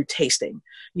that through tasting.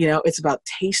 You know, it's about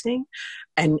tasting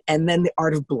and then the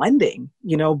art of blending,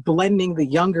 you know, blending the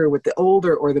younger with the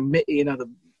older, or the mid, you know,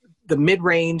 the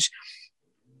mid-range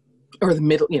or the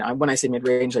middle, you know, when I say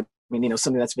mid-range, I mean, you know,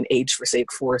 something that's been aged for, say,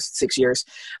 4-6 years.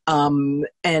 And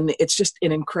it's just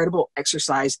an incredible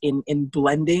exercise in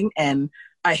blending. And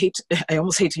I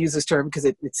almost hate to use this term because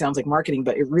it sounds like marketing,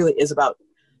 but it really is about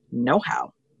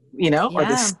know-how, you know, or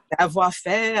the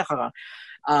savoir-faire.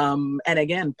 And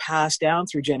again, passed down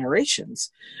through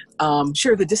generations.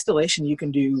 Sure, the distillation you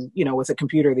can do, you know, with a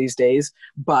computer these days,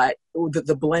 but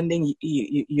the blending,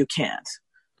 you can't.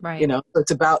 Right. You know,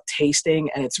 it's about tasting,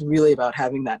 and it's really about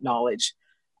having that knowledge.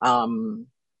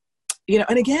 You know,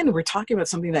 and again, we're talking about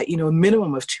something that, you know, a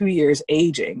minimum of 2 years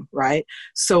aging, right?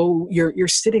 So you're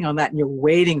sitting on that and you're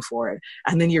waiting for it.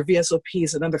 And then your VSOP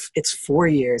is it's 4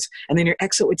 years. And then your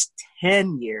XO, it's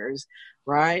 10 years,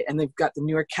 right? And they've got the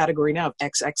newer category now of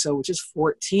XXO, which is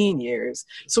 14 years.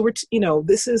 So you know,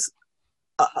 this is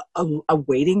a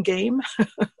waiting game.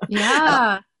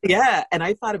 Yeah. Yeah. And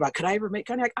I thought about, could I ever make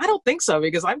cognac? I don't think so,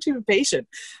 because I'm too impatient,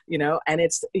 you know, and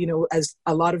it's, you know, as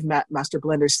a lot of master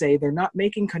blenders say, they're not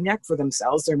making cognac for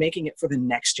themselves. They're making it for the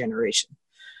next generation,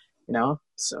 you know,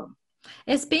 so.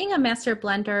 Is being a master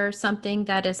blender something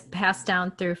that is passed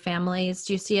down through families?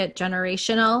 Do you see it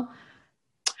generational?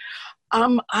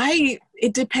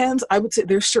 It depends. I would say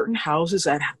there's certain houses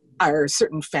that are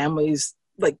certain families,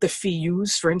 like the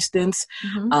Fillous, for instance.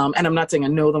 And I'm not saying I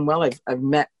know them well. I've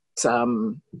met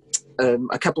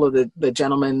a couple of the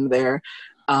gentlemen there,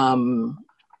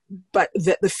 but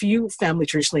the Fillous family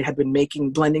traditionally had been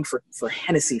blending for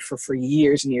Hennessy for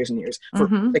years and years and years.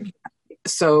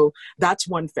 So that's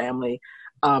one family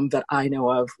that I know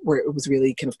of where it was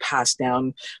really kind of passed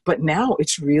down. But now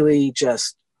it's really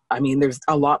just, I mean, there's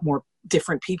a lot more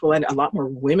different people and a lot more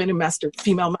women in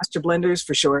female master blenders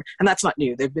for sure. And that's not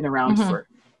new. They've been around for,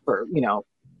 you know,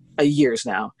 years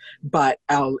now, but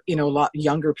you know, a lot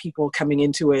younger people coming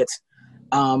into it.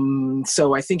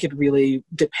 So I think it really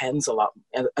depends a lot.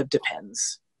 It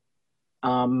depends.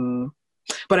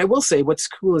 But I will say what's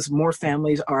cool is more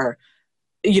families are,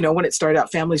 you know, when it started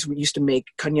out, families used to make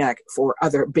cognac for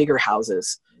other bigger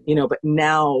houses, you know, but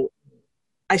now,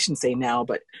 I shouldn't say now,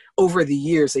 but over the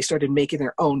years, they started making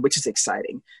their own, which is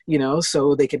exciting, you know,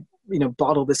 so they could, you know,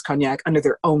 bottle this cognac under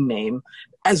their own name,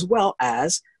 as well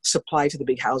as supply to the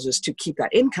big houses to keep that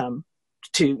income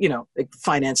to, you know, like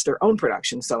finance their own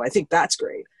production. So I think that's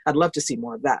great. I'd love to see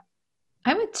more of that.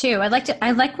 I would too.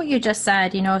 I like what you just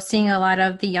said, you know, seeing a lot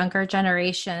of the younger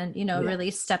generation, you know,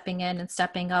 really stepping in and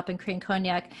stepping up and creating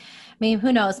cognac. I mean,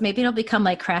 who knows? Maybe it'll become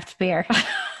like craft beer.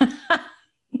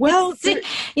 Well,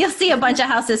 you'll see a bunch of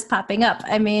houses popping up.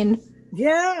 I mean,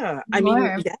 yeah, I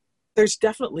mean, yeah, there's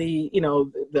definitely, you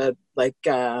know, the like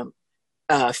Fanny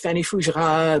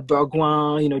Fougerat,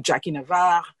 Bourgoin, you know, Jackie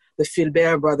Navarre, the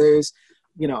Filbert brothers,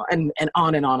 you know, and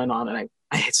on and on and on. And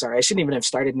sorry, I shouldn't even have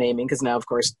started naming because now, of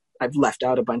course, I've left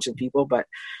out a bunch of people, but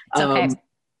it's okay.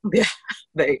 Yeah,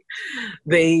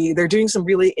 they're doing some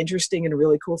really interesting and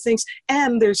really cool things.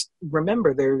 And there's,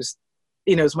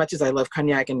 you know, as much as I love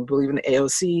cognac and believe in the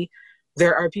AOC,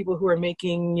 there are people who are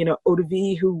making, you know, eau de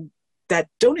vie that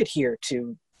don't adhere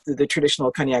to the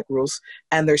traditional cognac rules,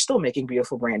 and they're still making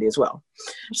beautiful brandy as well.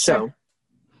 Sure. So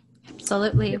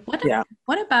absolutely.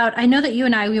 What about, I know that you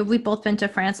and I, we've both been to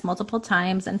France multiple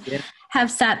times and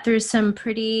have sat through some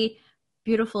pretty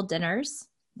beautiful dinners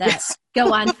that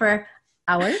go on for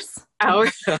hours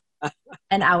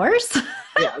and hours.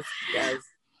 Yes.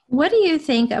 What do you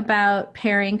think about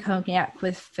pairing cognac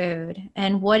with food,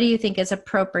 and what do you think is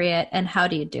appropriate, and how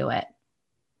do you do it?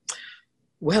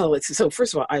 Well, so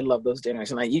first of all, I love those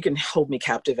dinners, and you can hold me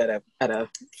captive at a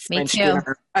French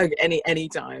dinner any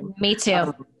time. Me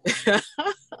too.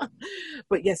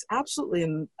 But yes, absolutely,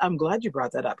 and I'm glad you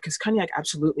brought that up because cognac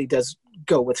absolutely does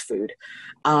go with food.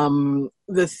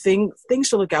 The things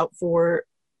to look out for.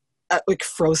 Like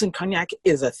frozen cognac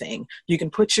is a thing. You can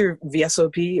put your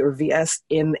VSOP or VS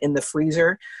in the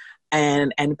freezer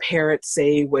and pair it,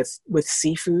 say, with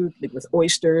seafood, like with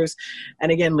oysters.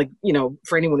 And again, like, you know,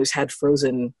 for anyone who's had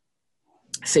frozen,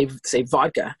 say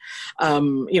vodka,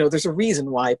 you know, there's a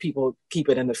reason why people keep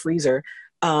it in the freezer.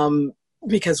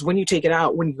 Because when you take it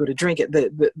out, when you go to drink it,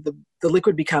 the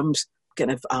liquid becomes kind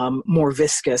of more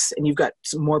viscous, and you've got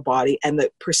some more body, and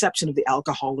the perception of the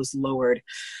alcohol is lowered.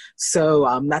 So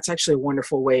that's actually a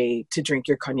wonderful way to drink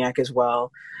your cognac as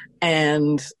well.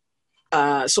 And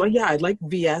so yeah, I like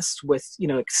VS with, you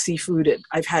know, seafood.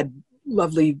 I've had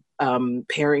lovely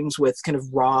pairings with kind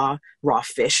of raw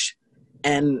fish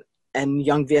and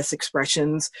young VS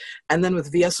expressions. And then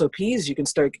with VSOPs, you can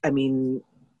start, I mean,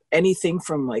 anything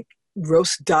from like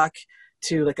roast duck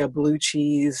to like a blue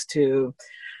cheese to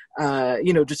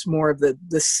you know, just more of the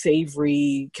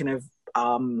savory kind of,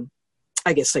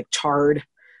 I guess like charred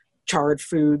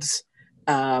foods.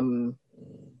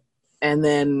 And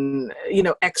then, you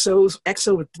know,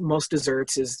 XO with most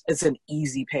desserts is an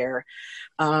easy pair.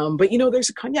 But, you know, there's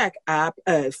a cognac app,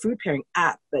 food pairing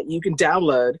app that you can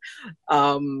download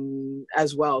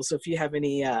as well. So if you have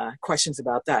any questions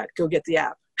about that, go get the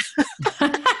app.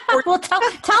 Well, tell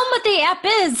them what the app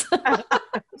is.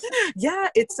 Yeah,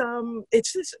 it's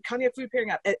this cognac food pairing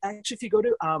app. Actually, if you go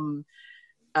to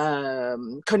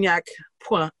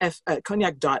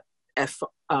cognac.fr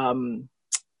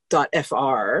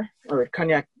or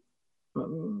cognac.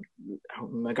 Oh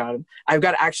my God, I've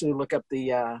got to actually look up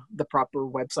the proper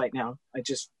website now. I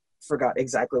just forgot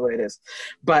exactly what it is,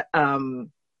 but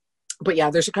yeah,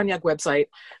 there's a cognac website,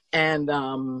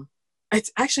 and it's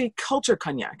actually Culture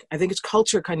Cognac. I think it's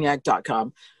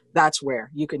culturecognac.com. That's where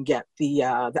you can get the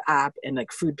app and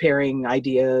like food pairing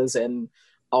ideas and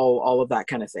all of that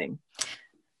kind of thing.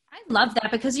 I love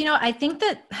that because, you know, I think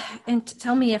that, and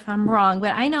tell me if I'm wrong,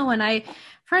 but I know when I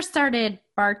first started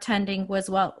bartending was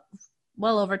well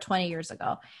over 20 years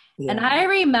ago. Yeah. And I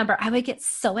remember I would get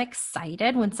so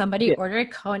excited when somebody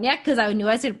ordered cognac because I knew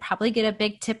I was going to probably get a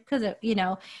big tip because, you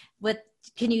know,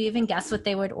 can you even guess what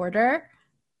they would order?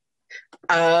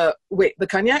 Wait, the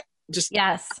cognac?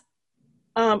 Yes.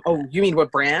 Oh, you mean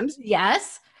what brand?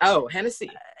 Yes. Oh,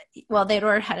 Hennessy. Well, they'd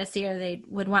order Hennessy, or they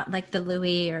would want like the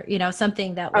Louis, or, you know,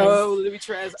 something that was Louis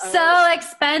XIII. So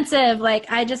expensive. Like,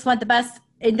 I just want the best.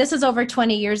 And this was over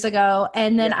 20 years ago.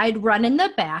 And then I'd run in the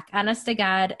back, honest to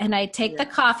God, and I'd take the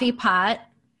coffee pot.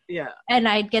 Yeah. And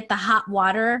I'd get the hot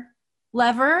water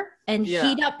lever and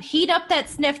heat up that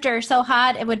snifter so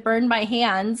hot it would burn my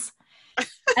hands.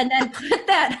 And then put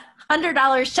that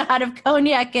 $100 shot of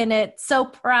cognac in it so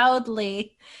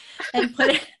proudly and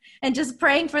and just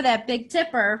praying for that big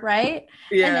tipper, right?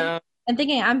 Yeah. And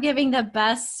thinking I'm giving the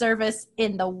best service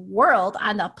in the world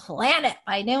on the planet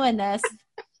by doing this.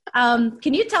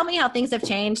 Can you tell me how things have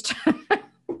changed?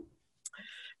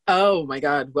 Oh my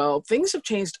God. Well, things have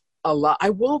changed a lot.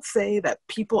 I will say that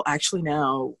people actually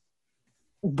now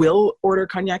will order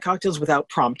cognac cocktails without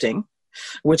prompting,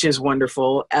 which is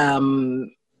wonderful.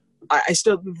 I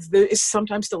still, there is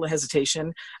sometimes still a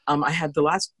hesitation. I had the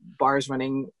last bars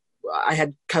running, I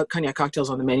had cognac cocktails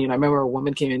on the menu, and I remember a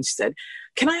woman came in and she said,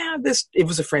 "Can I have this?" It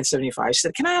was a French 75. She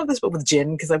said, "Can I have this but with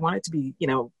gin? Because I want it to be,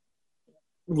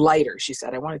 lighter." She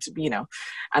said, "I want it to be, And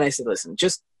I said, "Listen,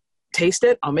 just taste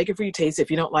it. I'll make it for you. Taste it.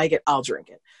 If you don't like it, I'll drink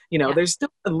it." There's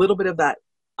still a little bit of that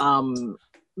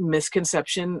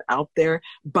misconception out there,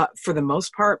 but for the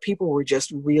most part, people were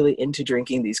just really into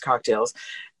drinking these cocktails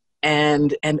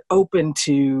and open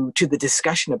to the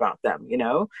discussion about them,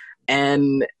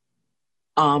 and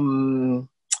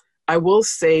I will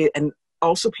say, and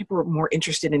also people are more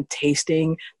interested in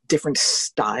tasting different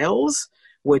styles,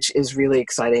 which is really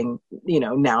exciting,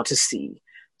 now to see.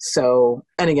 So,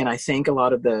 and again, I think a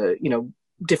lot of the,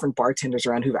 different bartenders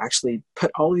around who've actually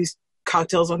put all these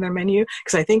cocktails on their menu,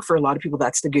 because I think for a lot of people,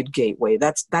 that's the good gateway.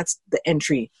 That's the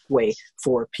entry way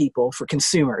for people, for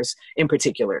consumers in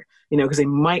particular, because they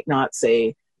might not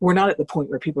say, we're not at the point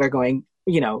where people are going,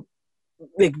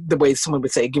 the way someone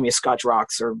would say, "Give me a Scotch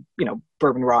rocks," or,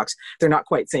 bourbon rocks. They're not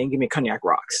quite saying, "Give me a cognac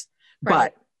rocks,"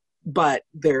 Right. but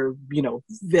they're,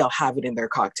 they'll have it in their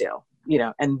cocktail,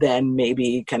 and then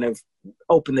maybe kind of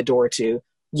open the door to,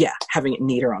 having it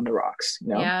neater on the rocks,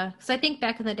 Yeah. Because I think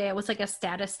back in the day, it was like a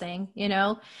status thing, You'd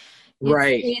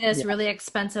Right. see this really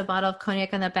expensive bottle of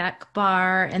cognac on the back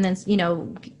bar, and then,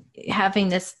 having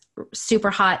this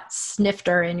super hot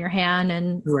snifter in your hand,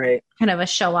 and Right. kind of a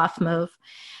show off move.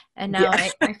 And now I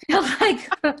feel like,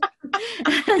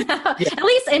 at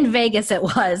least in Vegas it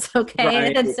was, okay.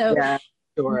 Right. And so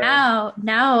Sure. now,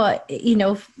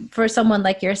 for someone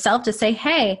like yourself to say,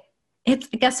 "Hey,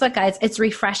 guess what, guys? It's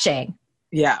refreshing.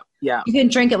 Yeah. You can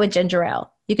drink it with ginger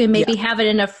ale. You can maybe have it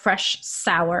in a fresh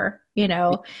sour,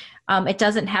 it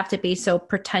doesn't have to be so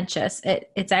pretentious.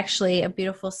 It's actually a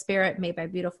beautiful spirit made by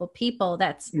beautiful people.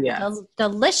 That's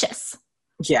delicious."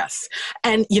 Yes.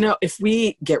 And, if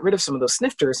we get rid of some of those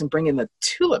snifters and bring in the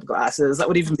tulip glasses, that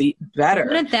would even be better.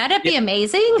 Wouldn't that be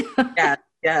amazing? Yeah.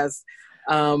 Yes.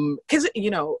 Because,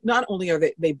 not only are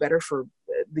they better for,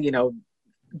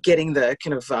 getting the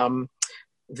kind of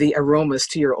the aromas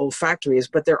to your olfactories,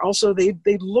 but they're also, they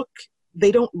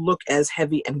don't look as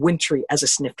heavy and wintry as a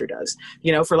snifter does.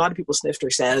 For a lot of people, snifter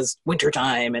says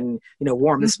wintertime and,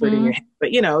 warm the split in your hand. But,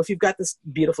 if you've got this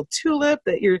beautiful tulip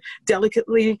that you're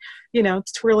delicately,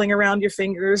 twirling around your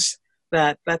fingers,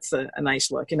 that's a nice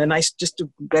look and just a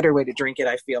better way to drink it,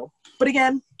 I feel. But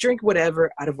again, drink whatever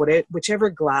out of whichever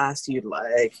glass you'd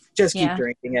like. Just keep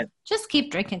drinking it. Just keep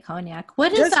drinking cognac.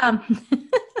 What is,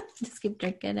 just keep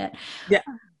drinking it. Yeah.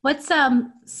 What's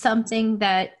something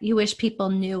that you wish people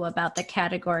knew about the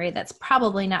category that's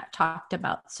probably not talked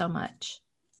about so much?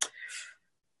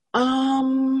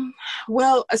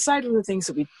 Well, aside from the things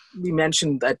that we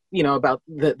mentioned that, about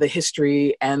the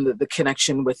history and the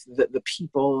connection with the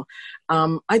people,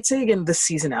 I'd say again, the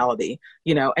seasonality,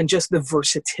 and just the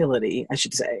versatility, I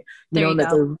should say,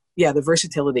 the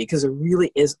versatility, because there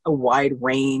really is a wide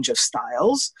range of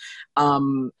styles.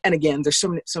 And again, there's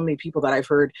so many people that I've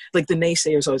heard, like the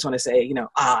naysayers always want to say,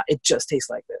 it just tastes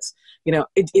like this,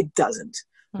 it doesn't,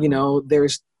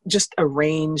 there's just a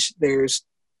range. There's,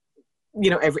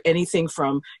 anything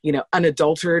from,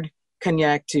 unadulterated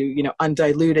cognac to,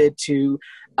 undiluted to,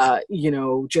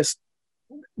 just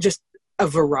a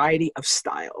variety of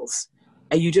styles.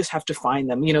 And you just have to find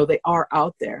them, they are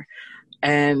out there.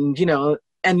 And,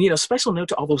 special note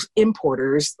to all those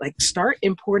importers, like start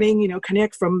importing,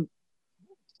 cognac from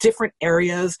different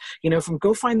areas,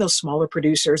 go find those smaller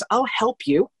producers. I'll help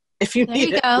you. If you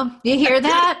need it. There you go. You hear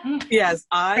that? Yes.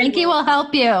 Frankie will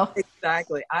help you.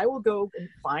 Exactly. I will go and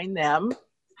find them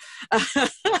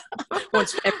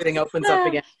once everything opens up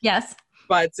again. Yes.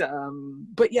 But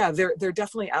yeah, they're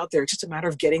definitely out there. It's just a matter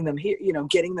of getting them here,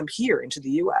 getting them here into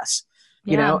the US,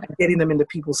 and getting them into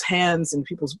people's hands and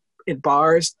in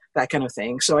bars, that kind of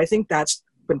thing. So I think that's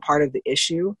been part of the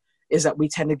issue, is that we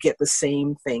tend to get the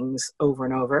same things over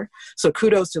and over. So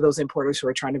kudos to those importers who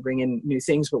are trying to bring in new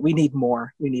things, but we need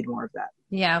more. We need more of that.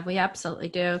 Yeah, we absolutely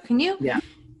do. Can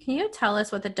you tell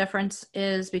us what the difference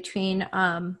is between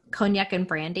cognac and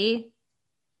brandy?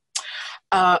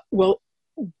 Well,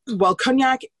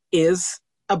 cognac is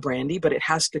a brandy, but it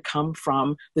has to come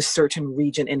from the certain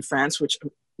region in France, which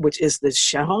is the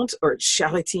Charente or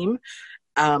Charentine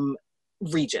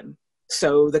region.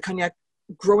 So the cognac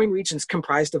growing region is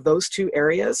comprised of those two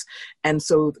areas. And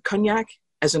so the cognac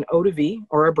as an eau de vie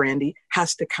or a brandy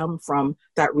has to come from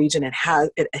that region and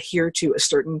adhere to a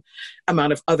certain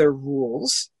amount of other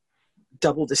rules.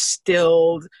 Double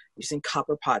distilled, using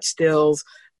copper pot stills,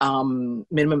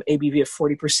 minimum ABV of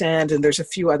 40%. And there's a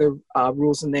few other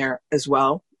rules in there as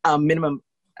well. Minimum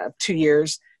 2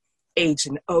 years, aged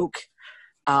in oak.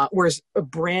 Whereas a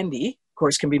brandy, of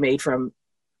course, can be made from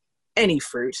any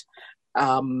fruit.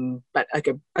 But like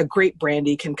a great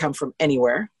brandy can come from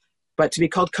anywhere. But to be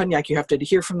called cognac, you have to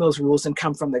adhere from those rules and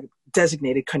come from the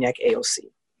designated cognac AOC.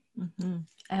 Mm-hmm.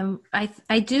 And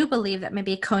I do believe that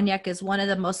maybe cognac is one of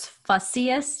the most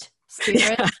fussiest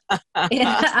spirits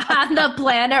on the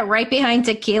planet, right behind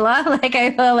tequila. Like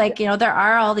I feel like, there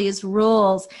are all these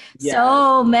rules, yes.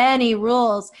 So many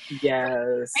rules.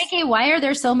 Yes. Frankie, why are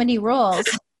there so many rules?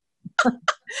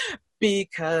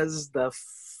 Because the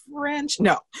French,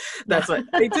 no, that's what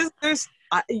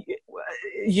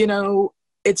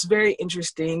it's very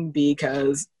interesting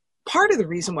because part of the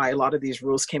reason why a lot of these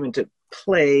rules came into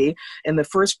play in the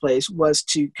first place was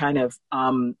to kind of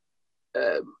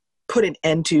put an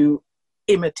end to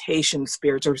imitation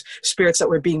spirits or spirits that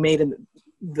were being made in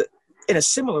a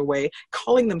similar way,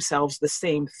 calling themselves the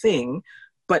same thing,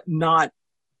 but not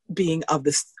being at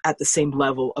the same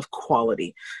level of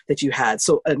quality that you had.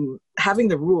 So having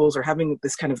the rules or having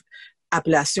this kind of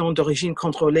appellation d'origine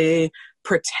contrôlée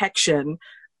protection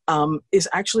is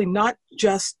actually not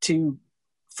just to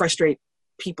frustrate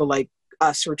people like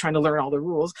us who are trying to learn all the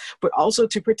rules, but also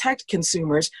to protect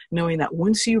consumers, knowing that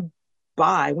once you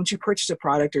purchase a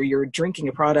product or you're drinking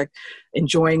a product,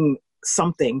 enjoying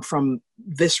something from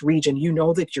this region, you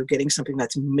know that you're getting something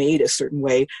that's made a certain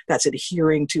way, that's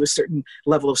adhering to a certain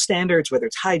level of standards, whether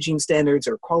it's hygiene standards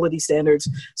or quality standards.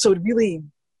 So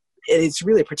it's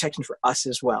really a protection for us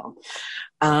as well.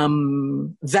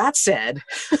 That said,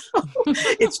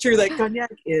 it's true that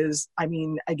cognac is,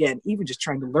 again, even just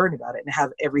trying to learn about it and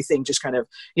have everything just kind of,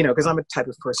 because I'm a type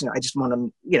of person, I just want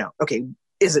to, okay,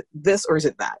 is it this or is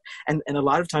it that? And a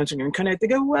lot of times when you're in cognac, they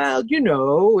go, well,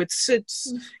 it's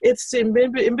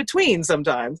in between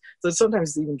sometimes. So sometimes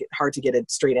it's even hard to get a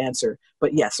straight answer.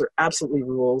 But yes, there are absolutely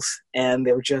rules, and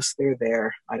they're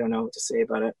there. I don't know what to say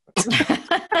about it.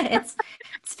 It's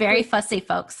very fussy,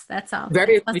 folks. That's all.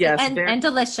 Very, yes, and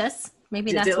delicious.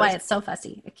 Maybe that's why it's so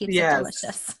fussy. It keeps it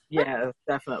delicious. Yeah,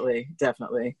 definitely.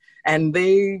 And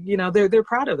they, they're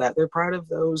proud of that. They're proud of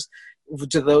those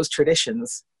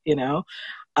traditions.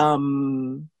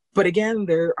 But again,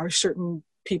 there are certain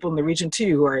people in the region too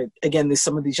who are, again,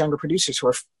 some of these younger producers who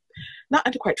are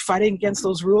not quite fighting against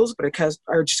those rules, but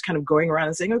are just kind of going around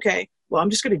and saying, okay, well, I'm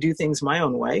just going to do things my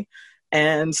own way.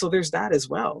 And so there's that as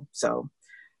well. So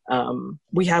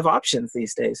we have options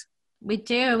these days. We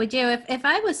do. If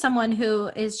I was someone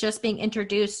who is just being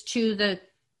introduced to the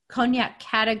cognac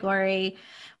category,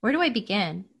 where do I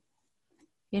begin?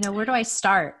 Where do I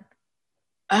start?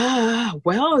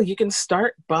 Well, you can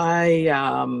start by,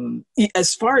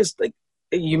 as far as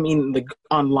you mean the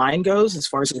online goes, as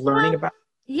far as learning about.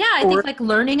 Yeah, I think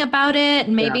learning about it.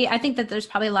 And maybe I think that there's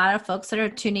probably a lot of folks that are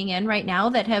tuning in right now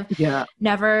that have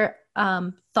never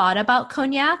thought about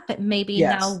cognac, but maybe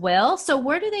now will. So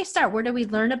where do they start? Where do we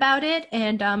learn about it?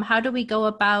 And how do we go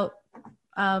about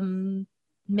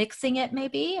mixing it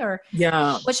maybe? Or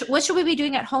what should we be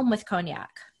doing at home with cognac?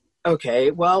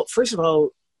 Okay, well, first of all,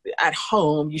 at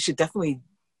home, you should definitely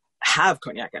have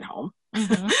cognac at home.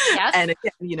 Mm-hmm. Yes. And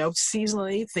again,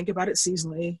 seasonally, think about it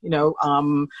seasonally,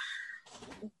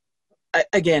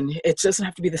 again, it doesn't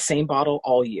have to be the same bottle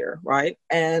all year, right?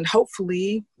 And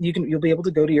hopefully you'll be able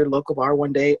to go to your local bar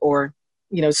one day or,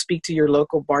 speak to your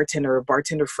local bartender or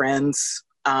bartender friends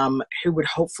who would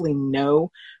hopefully know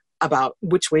about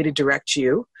which way to direct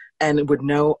you and would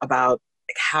know about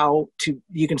how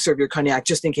you can serve your cognac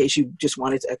just in case you just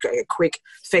wanted a quick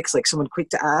fix, like someone quick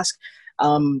to ask.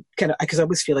 Because I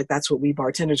always feel like that's what we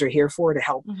bartenders are here for, to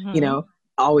help,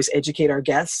 always educate our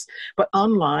guests. But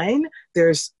online,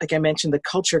 there's, like I mentioned, the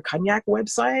Culture Cognac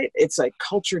website. It's like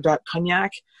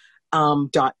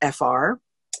culture.cognac.fr.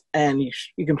 And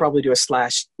you can probably do a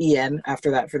 /en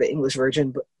after that for the English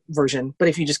version. But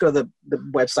if you just go to the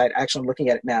website, actually I'm looking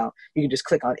at it now, you can just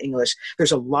click on English.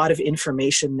 There's a lot of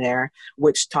information there,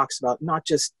 which talks about not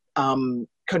just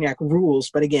cognac rules,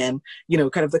 but again,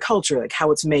 kind of the culture, like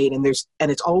how it's made. And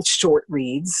it's all short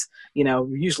reads,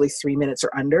 usually 3 minutes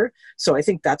or under. So I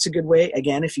think that's a good way.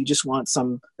 Again, if you just want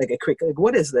some, like a quick,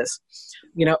 what is this?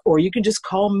 Or you can just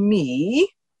call me,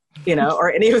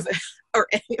 or any of the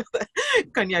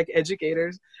cognac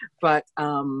educators. But,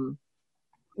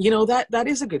 That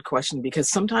is a good question, because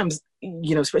sometimes,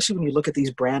 especially when you look at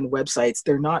these brand websites,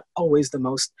 they're not always the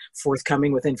most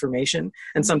forthcoming with information.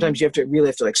 And sometimes you really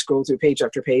have to like scroll through page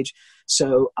after page.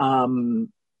 So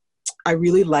I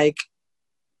really like,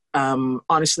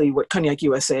 honestly, what Cognac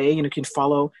USA, you can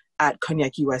follow at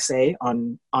Cognac USA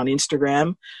on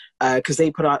Instagram, because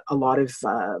they put out a lot of,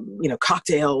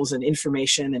 cocktails and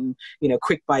information and,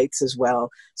 quick bites as well.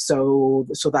 So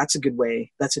that's a good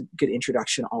way. That's a good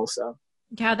introduction also.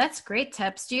 Yeah, that's great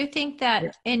tips. Do you think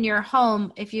that in your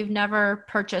home, if you've never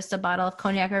purchased a bottle of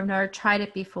cognac or have never tried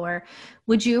it before,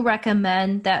 would you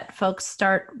recommend that folks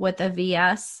start with a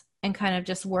VS and kind of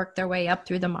just work their way up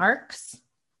through the marks?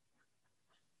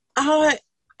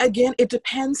 Again, it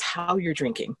depends how you're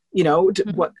drinking.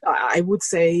 What I would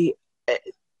say,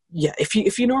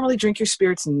 if you normally drink your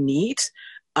spirits neat,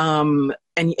 and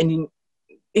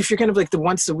if you're kind of like the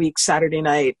once a week Saturday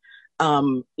night,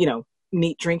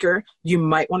 neat drinker, you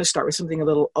might want to start with something a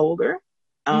little older,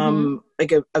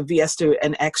 like a VS to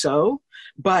an XO.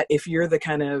 But if you're the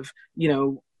kind of,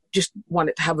 just want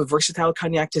it to have a versatile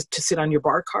cognac to sit on your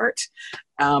bar cart,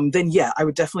 then I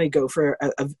would definitely go for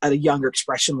a younger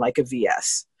expression like a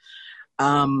VS.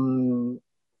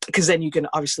 Because then you can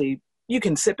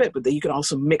sip it, but then you can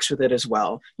also mix with it as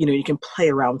well. You can play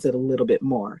around with it a little bit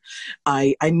more.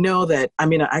 I know that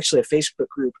I'm in actually a Facebook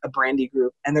group, a brandy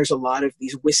group, and there's a lot of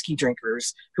these whiskey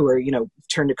drinkers who are,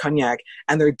 turned to cognac,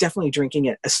 and they're definitely drinking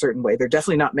it a certain way. They're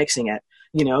definitely not mixing it,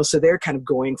 so they're kind of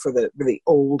going for the really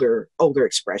older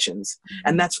expressions,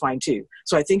 and that's fine too.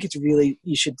 So I think it's really,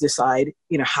 you should decide,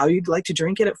 how you'd like to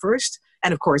drink it at first.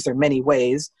 And of course there are many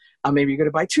ways. Maybe you're going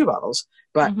to buy 2 bottles,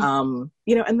 but, and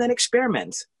then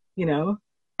experiment. And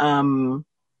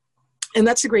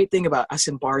that's the great thing about us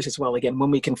in bars as well. Again, when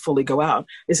we can fully go out,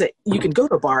 is that you can go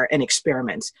to a bar and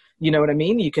experiment. You know what I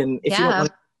mean? You can, if you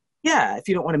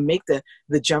don't want to make the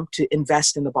jump to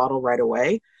invest in the bottle right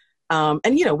away. And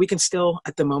we can still,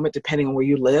 at the moment, depending on where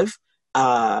you live,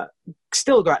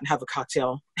 still go out and have a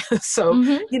cocktail. So,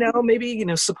 maybe,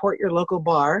 support your local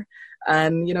bar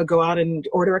and, go out and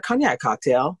order a cognac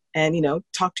cocktail and,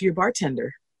 talk to your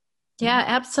bartender. Yeah,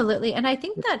 absolutely. And I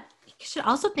think that you should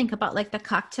also think about like the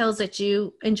cocktails that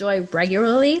you enjoy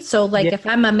regularly. So like if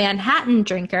I'm a Manhattan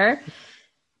drinker,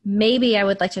 maybe I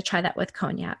would like to try that with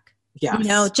cognac.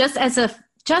 Yes. Just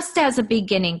as a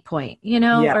beginning point,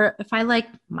 or if I like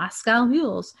Moscow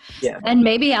mules, then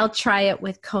maybe I'll try it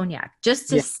with cognac just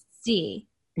to see.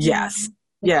 Yes.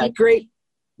 Yeah. Great.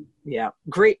 Yeah.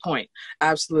 Great point.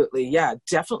 Absolutely. Yeah.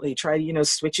 Definitely try,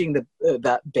 switching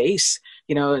that base,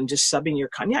 and just subbing your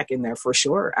cognac in there for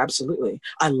sure. Absolutely.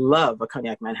 I love a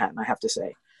cognac Manhattan, I have to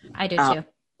say. I do too.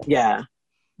 Yeah.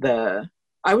 I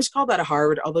always call that a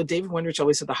Harvard, although David Wondrich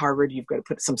always said the Harvard, you've got to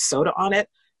put some soda on it.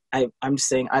 I'm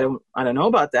saying, I don't know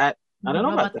about that. I don't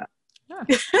know about that. Yeah.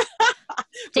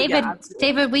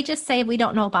 David, we just say we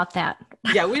don't know about that.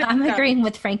 Yeah. I'm agreeing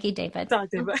with Frankie, David.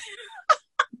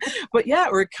 But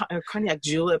or cognac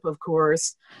julep, of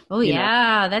course. Oh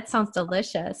yeah, that sounds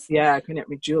delicious. Yeah, cognac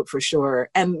julep for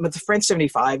sure. And the French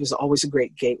 75 is always a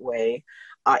great gateway.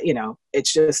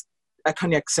 It's just a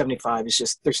cognac 75 is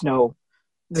just there's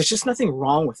just nothing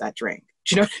wrong with that drink.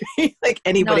 Do you know what I mean? Like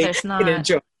anybody can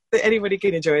enjoy. Anybody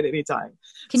can enjoy it anytime.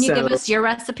 Can you give us your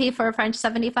recipe for a French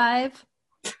 75?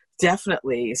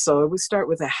 Definitely. So we start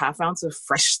with a half ounce of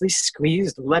freshly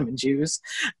squeezed lemon juice,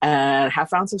 and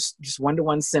half ounce of just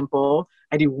 1-to-1 simple.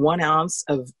 I do 1 ounce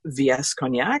of VS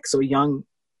cognac, so a young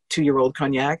 2-year-old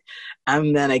cognac.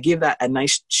 And then I give that a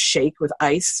nice shake with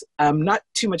ice, not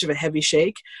too much of a heavy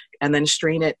shake, and then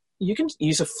strain it. You can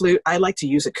use a flute. I like to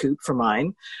use a coupe for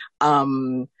mine.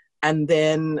 And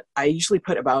then I usually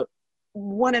put about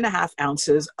 1.5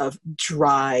 ounces of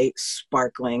dry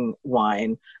sparkling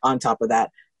wine on top of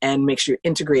that, and make sure you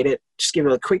integrate it. Just give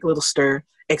it a quick little stir,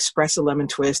 express a lemon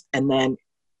twist, and then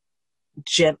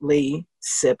gently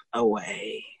sip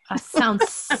away. That sounds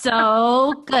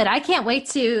so good. I can't wait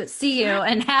to see you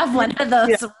and have one of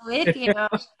those with you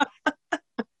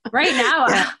right now.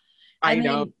 I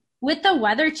know. With the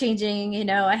weather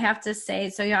changing, I have to say,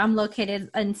 so I'm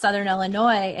located in Southern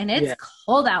Illinois and it's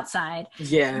cold outside.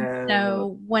 Yeah.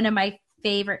 So one of my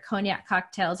favorite cognac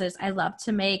cocktails is I love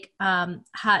to make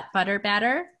hot butter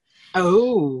batter.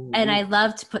 Oh. And I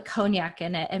love to put cognac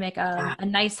in it and make a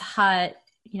nice hot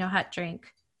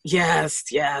drink. Yes.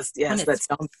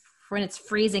 When it's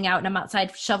freezing out and I'm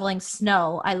outside shoveling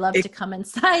snow, I love to come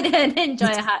inside and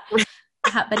enjoy a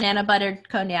hot banana buttered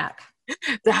cognac.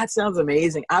 That sounds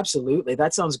amazing. Absolutely.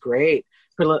 That sounds great.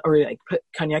 Or like put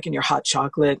cognac in your hot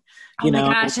chocolate. Oh my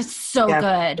gosh, it's so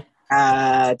good.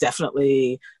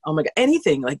 Definitely. Oh my God.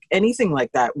 Anything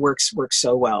like that works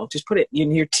so well. Just put it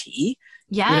in your tea.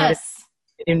 Yes.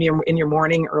 You know, in your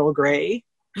morning Earl Grey.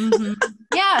 Mm-hmm.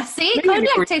 Yeah. See,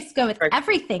 cognac tastes good with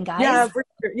everything, guys. Yeah,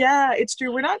 yeah, it's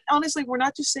true. We're not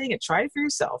just saying it. Try it for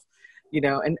yourself,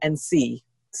 and see.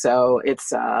 So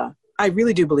it's, I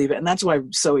really do believe it. And that's why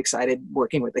I'm so excited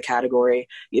working with the category,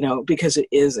 because it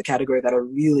is a category that I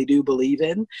really do believe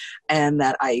in. And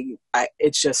that I'm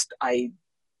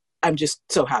just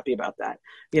so happy about that,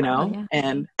 Oh, yeah.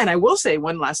 and I will say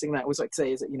one last thing that I was like to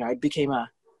say is that, I became a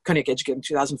cognac educator in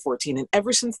 2014. And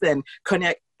ever since then,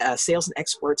 cognac sales and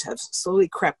exports have slowly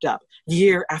crept up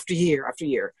year after year after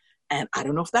year. And I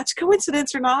don't know if that's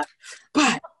coincidence or not,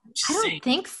 but I don't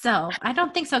think so.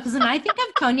 Because when I think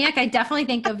of cognac, I definitely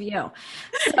think of you.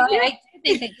 So I do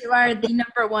think that you are the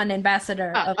number one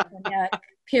ambassador of cognac.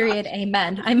 Period.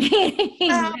 Amen. I mean,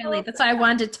 really, that's why I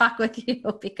wanted to talk with you,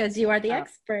 because you are the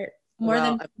expert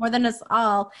more than us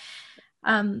all.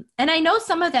 And I know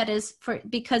some of that is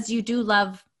because you do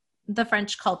love the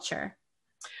French culture.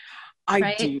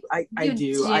 I do. I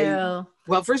do.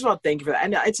 Well, first of all, thank you for that.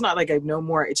 And it's not like I know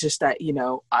more. It's just that,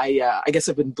 I guess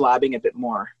I've been blabbing a bit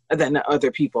more than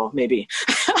other people, maybe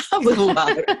a little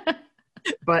louder.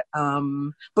 But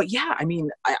yeah, I mean,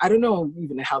 I don't know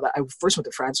even how that. I first went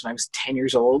to France when I was 10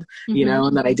 years old,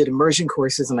 and then I did immersion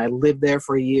courses and I lived there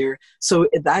for a year. So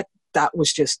that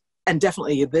was just, and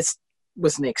definitely this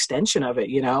was an extension of it,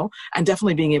 and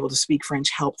definitely being able to speak French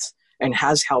helped and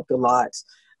has helped a lot.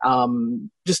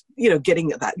 Just,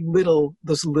 getting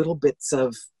those little bits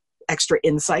of extra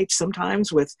insight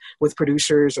sometimes with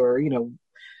producers or,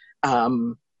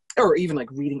 or even like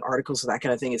reading articles, that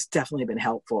kind of thing. It's definitely been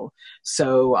helpful.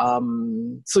 So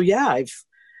yeah, I've,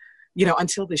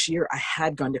 until this year, I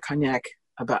had gone to cognac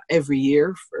about every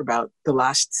year for about the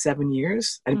last 7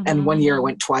 years. And 1 year I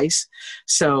went twice.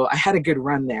 So I had a good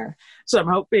run there. So I'm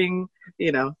hoping,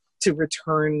 to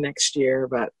return next year,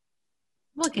 but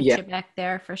we'll get you back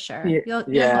there for sure. You'll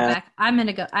go back.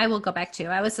 I will go back too.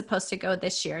 I was supposed to go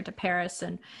this year to Paris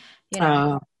and,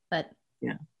 but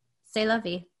c'est la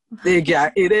vie.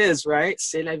 Yeah, it is, right?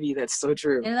 C'est la vie. That's so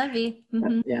true. C'est la vie.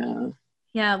 Mm-hmm. Yeah.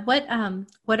 Yeah.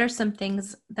 What are some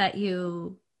things that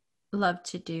you love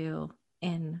to do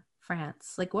in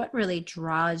France? Like, what really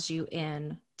draws you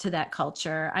in to that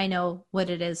culture? I know what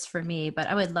it is for me, but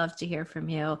I would love to hear from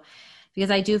you,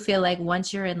 because I do feel like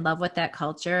once you're in love with that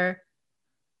culture,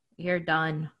 you're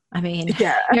done. I mean,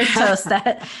 you're toast.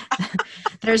 That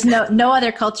there's no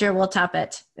other culture will top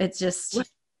it. It's just,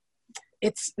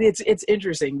 it's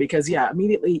interesting because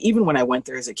immediately, even when I went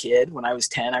there as a kid, when I was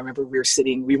 10, I remember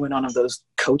we went on those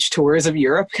coach tours of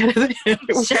Europe kind of thing.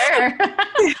 Sure.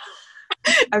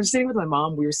 I was sitting with my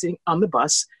mom. We were sitting on the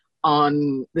bus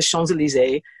on the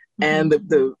Champs-Élysées, and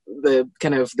the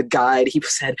kind of the guide, he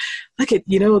said, look at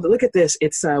this.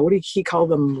 It's what did he call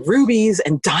them? Rubies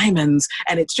and diamonds.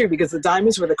 And it's true, because the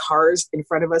diamonds were the cars in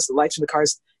front of us, the lights from the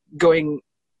cars going,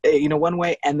 one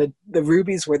way, and the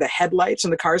rubies were the headlights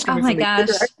and the cars coming from the other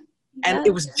direction. And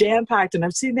it was jam packed. And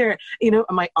I'm sitting there, and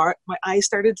my eyes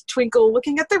started to twinkle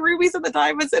looking at the rubies and the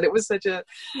diamonds. And it was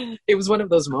it was one of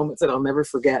those moments that I'll never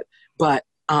forget. But,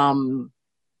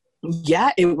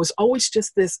 it was always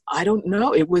just this, I don't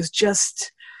know. It was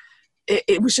just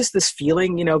this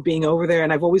feeling, being over there.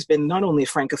 And I've always been not only a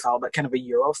Francophile, but kind of a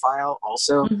Europhile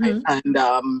also.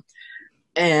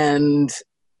 And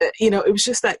it was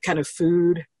just that kind of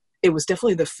food. It was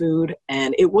definitely the food.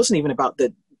 And it wasn't even about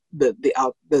the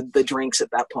drinks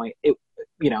at that point.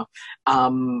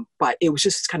 But it was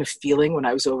just kind of feeling when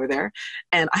I was over there.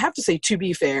 And I have to say, to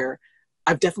be fair,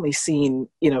 I've definitely seen,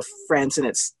 France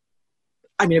and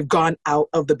I've gone out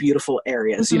of the beautiful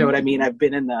areas. You know what I mean? I've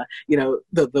been in the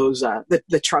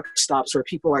truck stops where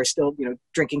people are still,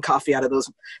 drinking coffee out of those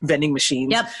vending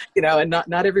machines, and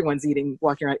not everyone's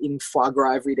walking around eating foie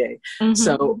gras every day.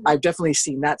 So I've definitely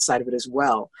seen that side of it as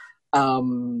well.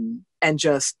 And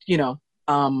just,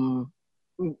 that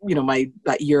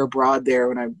year abroad there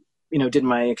when I, did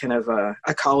my kind of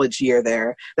a college year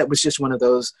there, that was just one of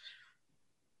those,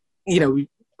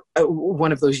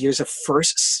 one of those years of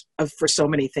firsts for so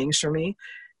many things for me.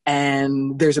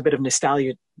 And there's a bit of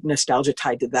nostalgia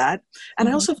tied to that. And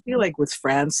I also feel like with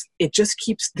France, it just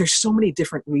there's so many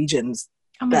different regions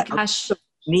that are so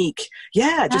unique.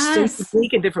 Yeah, just so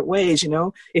unique in different ways,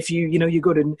 If you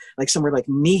go to like somewhere like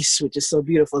Nice, which is so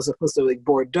beautiful, as opposed to like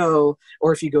Bordeaux,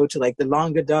 or if you go to like the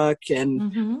Languedoc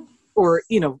and, or,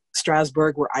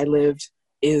 Strasbourg, where I lived,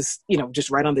 is, just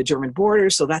right on the German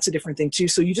border. So that's a different thing too.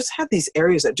 So you just have these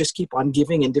areas that just keep on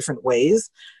giving in different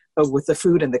ways with the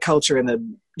food and the culture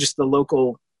and just the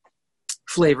local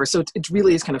flavor. So it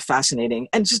really is kind of fascinating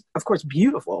and just, of course,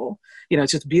 beautiful.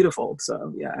 It's just beautiful.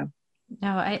 So yeah. No,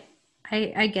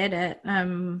 I get it.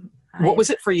 What was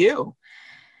it for you?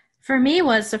 For me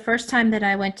was the first time that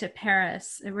I went to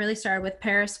Paris. It really started with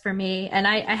Paris for me. And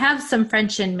I have some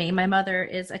French in me. My mother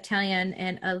is Italian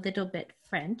and a little bit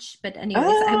French. But anyways,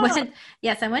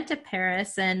 I went to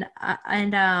Paris and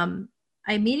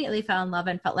I immediately fell in love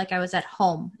and felt like I was at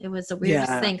home. It was the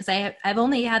weirdest thing because I've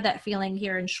only had that feeling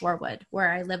here in Shorewood,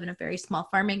 where I live in a very small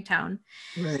farming town.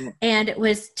 Right. And it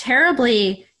was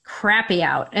terribly crappy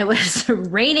out. It was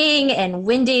raining and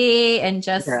windy and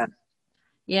just, marriage.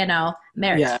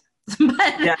 Yeah.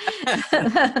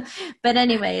 But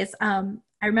anyways, I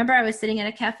remember I was sitting in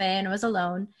a cafe and I was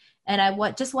alone. And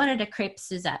I just wanted a crepe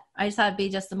Suzette. I just thought it'd be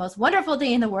just the most wonderful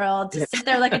thing in the world to sit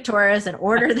there like a tourist and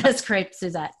order this crepe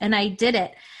Suzette. And I did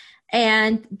it.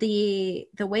 And the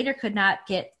waiter could not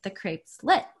get the crepes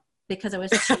lit because it was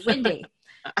too windy.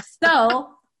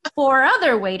 So 4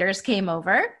 other waiters came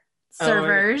over,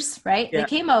 servers, right? Yeah. They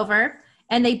came over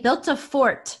and they built a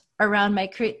fort around my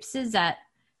crepe Suzette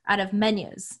out of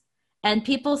menus. And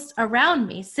people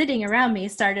sitting around me,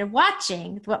 started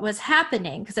watching what was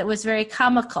happening because it was very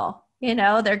comical.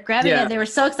 They're grabbing it. They were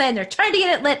so excited. They're trying to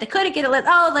get it lit. They couldn't get it lit.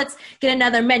 Oh, let's get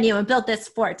another menu and build this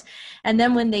fort. And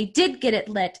then when they did get it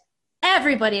lit,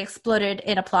 everybody exploded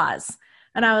in applause.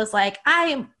 And I was like, I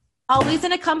am always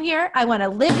going to come here. I want to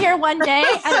live here one day.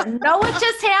 I don't know what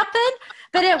just happened,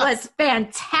 but it was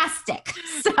fantastic.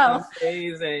 So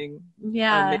amazing.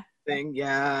 Yeah. Amazing.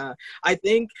 Yeah. I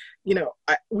think,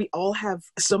 we all have,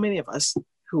 so many of us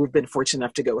who have been fortunate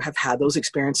enough to go have had those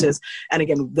experiences. And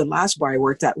again, the last bar I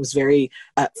worked at was very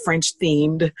French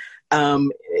themed.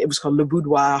 It was called Le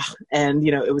Boudoir, and,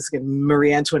 it was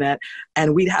Marie Antoinette.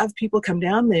 And we'd have people come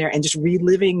down there and just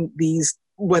reliving these,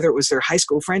 whether it was their high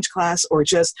school French class or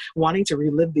just wanting to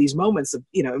relive these moments of,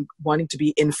 wanting to be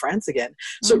in France again.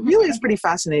 So it really is pretty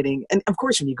fascinating. And of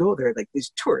course, when you go there, like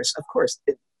these tourists, of course,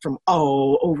 from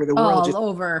all over the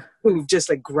world, who've just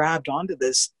like grabbed onto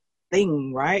this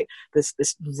thing, right? This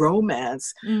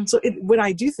romance. So when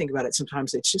I do think about it,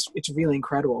 sometimes it's really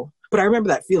incredible. But I remember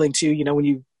that feeling too, when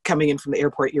you coming in from the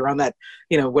airport, you're on that,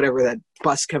 whatever, that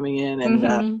bus coming in,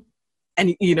 and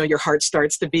and your heart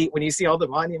starts to beat when you see all the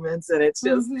monuments, and it's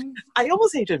just, I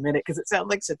almost hate to admit it because it sounds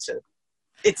like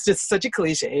it's just such a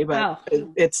cliche, but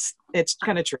it's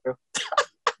kind of true.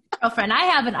 Girlfriend, I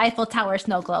have an Eiffel Tower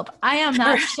snow globe. I am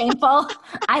not shameful.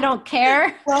 I don't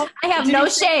care. Well, I have no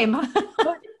shame.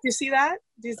 Do you see that?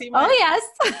 Do you see my? Oh, yes.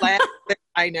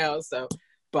 I know. So,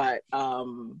 but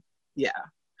yeah.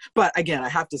 But again, I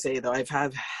have to say though, I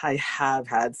have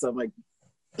had some like,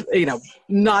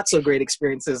 not so great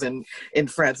experiences in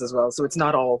France as well. So it's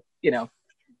not all,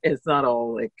 it's not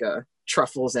all like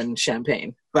truffles and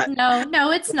champagne. But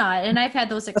no, it's not. And I've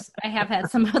had I have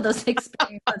had some of those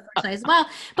experiences as well.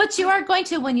 But you are going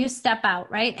to when you step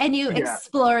out, right? And you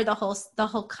explore the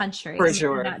whole country. For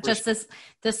sure. Not just this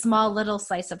small little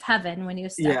slice of heaven when you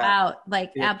step out.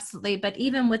 Like absolutely. But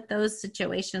even with those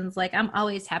situations, like I'm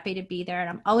always happy to be there and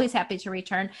I'm always happy to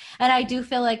return. And I do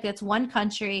feel like it's one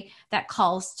country that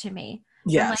calls to me.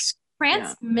 Yes.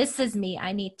 France misses me.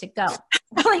 I need to go.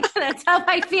 Like that's how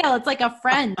I feel. It's like a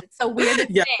friend. It's so weird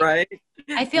to say. Right.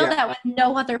 I feel that with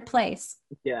no other place.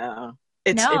 Yeah.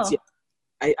 I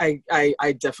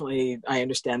definitely, I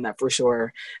understand that for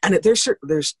sure. And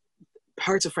there's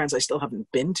parts of France I still haven't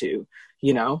been to,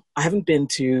 I haven't been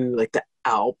to like the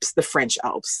Alps, the French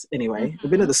Alps anyway. I've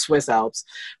been to the Swiss Alps,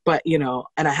 but and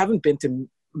I haven't been to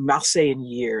Marseille in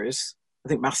years. I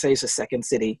think Marseille is the second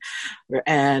city.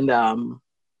 And,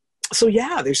 so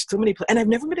yeah, there's so many, and I've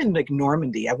never been in like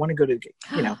Normandy. I want to go to,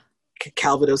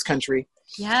 Calvados country.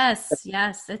 Yes,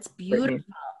 it's beautiful.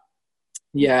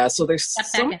 Yeah, so there's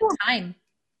so many more time,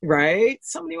 right?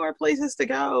 So many more places to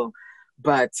go,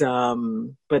 but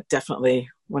definitely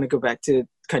want to go back to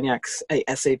Cognac's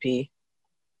ASAP.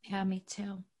 Yeah, me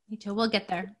too. We'll get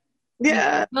there.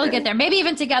 Yeah, we'll get there. Maybe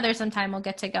even together sometime. We'll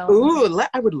get to go. Ooh,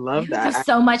 I would love that. It's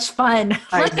so much fun.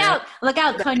 Look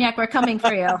out, Cognac. We're coming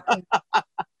for you.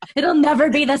 It'll never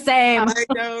be the same. I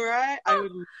know, right? I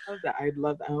would love that. I'd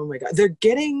love that. Oh my God. They're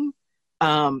getting,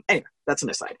 anyway, that's an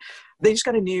aside. They just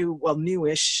got a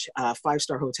newish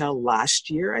 5-star hotel last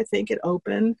year. I think it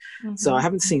opened. So I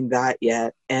haven't seen that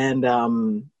yet. And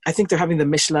I think they're having the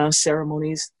Michelin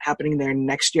ceremonies happening there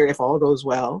next year if all goes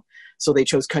well. So they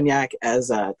chose Cognac as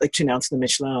to announce the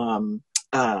Michelin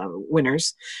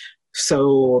winners.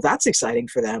 So that's exciting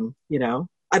for them,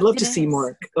 I'd love to see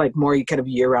more kind of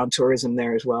year-round tourism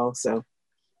there as well. So,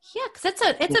 yeah, because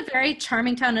it's a very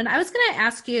charming town. And I was going to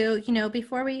ask you,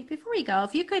 before we go,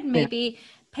 if you could maybe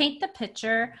paint the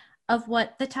picture of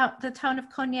what the town of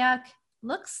Cognac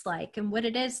looks like and what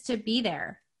it is to be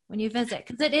there when you visit,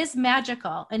 because it is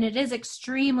magical and it is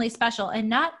extremely special, and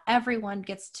not everyone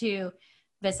gets to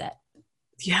visit.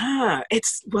 Yeah,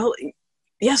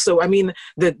 so I mean,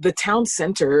 the town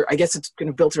center, I guess it's kind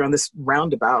of built around this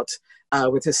roundabout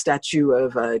with a statue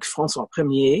of François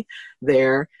Premier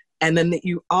there. And then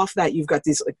off that, you've got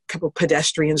these couple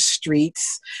pedestrian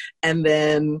streets. And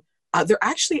then there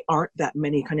actually aren't that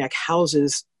many Cognac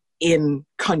houses in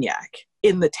Cognac,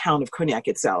 in the town of Cognac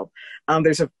itself.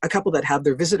 There's a couple that have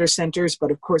their visitor centers,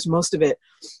 but of course, most of it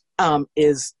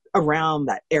is around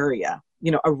that area,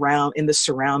 around in the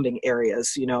surrounding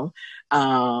areas,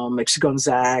 like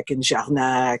Gonzac and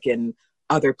Jarnac and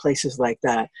other places like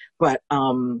that. But,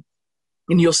 and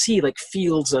you'll see like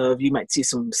fields you might see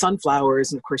some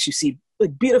sunflowers. And of course you see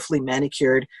like beautifully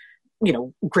manicured,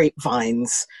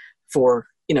 grapevines for,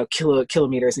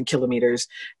 kilometers and kilometers.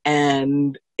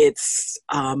 And it's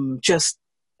just,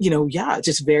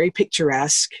 just very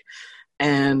picturesque.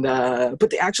 And, but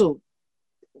the actual,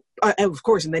 of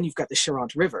course, and then you've got the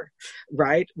Charente River,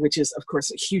 right? Which is, of course,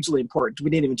 hugely important. We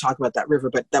didn't even talk about that river,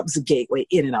 but that was the gateway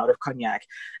in and out of Cognac.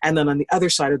 And then on the other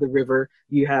side of the river,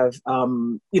 you have,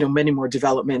 many more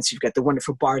developments. You've got the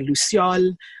wonderful Bar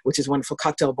Luciole, which is a wonderful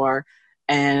cocktail bar.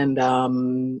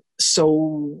 And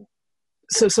so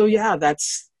yeah,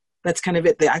 that's kind of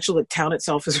it. The actual town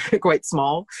itself is quite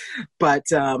small, but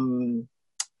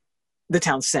the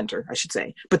town center, I should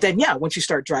say. But then, yeah, once you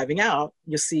start driving out,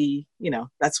 you'll see,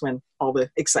 that's when all the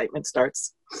excitement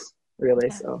starts, really.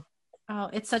 Yeah. So, oh,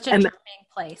 it's such a charming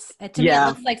place. To me, it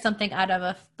looks like something out of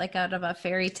a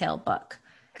fairy tale book.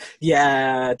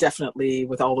 Yeah, definitely.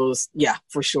 With all those,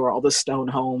 for sure, all the stone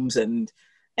homes and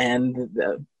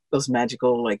those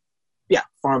magical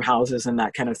farmhouses and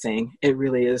that kind of thing. It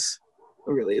really is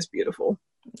beautiful.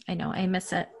 I know, I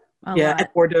miss it.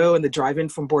 At Bordeaux and the drive-in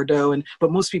from Bordeaux,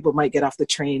 but most people might get off the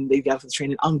train. They get off the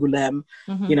train in Angoulême,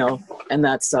 and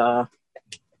that's a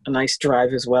nice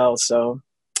drive as well. So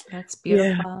that's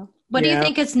beautiful. Yeah. What do you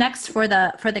think is next for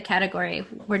the category?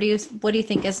 What do you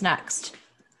think is next?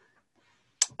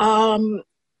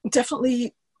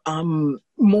 Definitely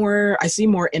more. I see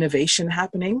more innovation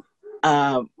happening,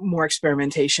 more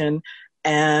experimentation,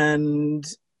 and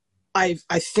I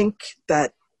think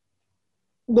that.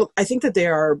 Well, I think that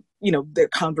there are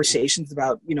conversations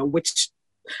about,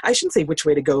 I shouldn't say which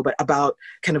way to go, but about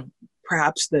kind of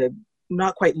perhaps the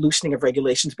not quite loosening of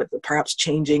regulations, but perhaps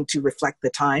changing to reflect the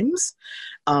times.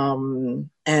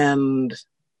 And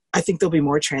I think there'll be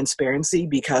more transparency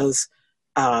because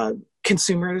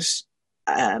consumers,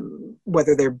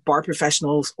 whether they're bar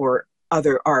professionals or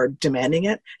other, are demanding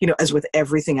it, as with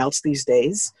everything else these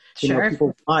days. Sure.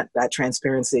 People want that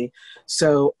transparency.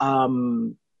 So,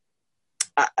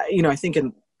 I think,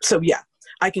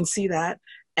 I can see that.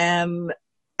 And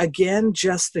again,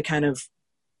 just the kind of,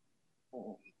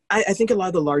 I think a lot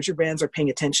of the larger brands are paying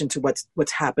attention to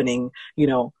what's happening,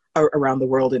 around the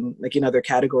world and like in other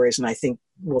categories. And I think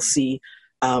we'll see,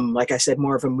 like I said,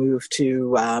 more of a move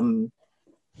to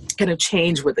kind of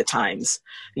change with the times.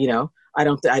 I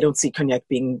don't see Cognac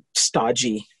being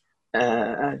stodgy,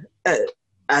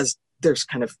 as there's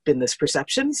kind of been this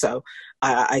perception. So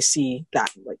I see that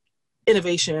like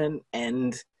innovation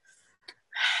and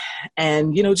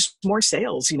just more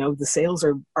sales. The sales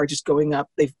are just going up.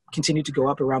 They've continued to go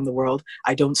up around the world.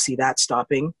 I don't see that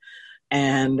stopping.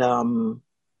 And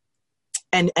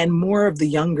more of the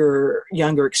younger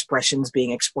expressions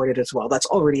being exported as well. That's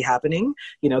already happening.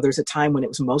 There's a time when it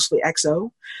was mostly XO,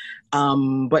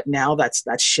 but now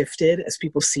that's shifted as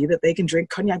people see that they can drink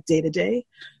Cognac day to day.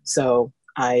 So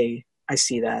I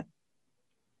see that.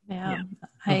 Yeah.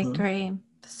 I agree.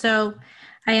 So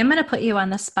I am going to put you on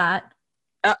the spot.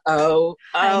 Uh-oh.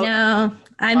 I know.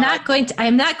 I'm not going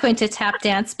to tap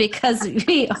dance because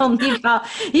you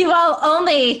all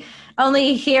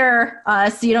only hear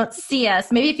us. You don't see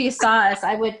us. Maybe if you saw us,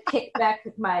 I would kick back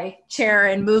my chair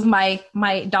and move my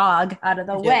dog out of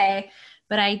the way.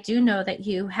 But I do know that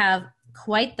you have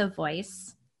quite the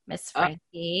voice, Miss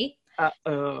Frankie.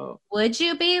 Uh-oh. Would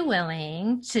you be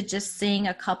willing to just sing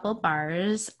a couple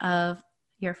bars of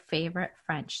your favorite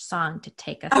French song to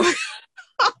take us?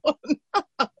 Oh, no.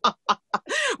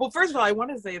 Well, first of all, I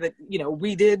want to say that,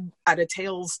 we did at a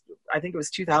Tales, I think it was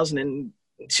 2000 and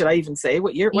should I even say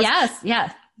what year it was? Yes,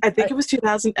 yeah. I think it was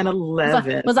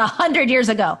 2011. It was 100 years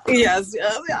ago. Yes.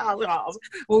 Well,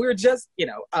 we were just,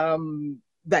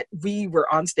 that we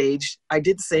were on stage. I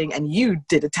did sing and you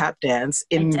did a tap dance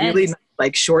in really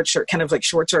like short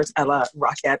shorts a la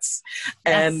Rockettes.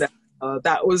 And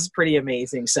that was pretty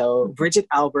amazing. So Bridget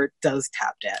Albert does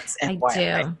tap dance. I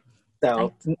do.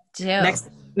 So I do.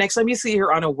 Next time you see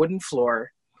her on a wooden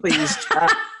floor, please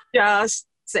just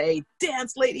say,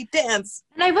 "Dance, lady, dance."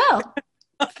 And I will.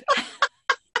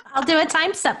 I'll do a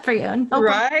time step for you. No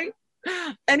right?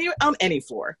 On any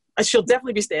floor. She'll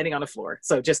definitely be standing on a floor.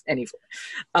 So just any floor.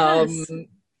 Yes.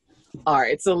 All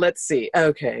right. So let's see.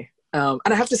 Okay. And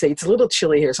I have to say, it's a little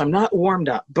chilly here, so I'm not warmed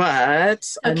up, but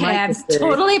okay, I'm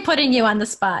totally putting you on the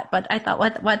spot, but I thought,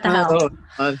 what the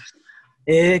hell?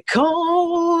 Et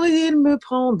quand il me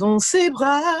prend dans ses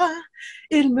bras,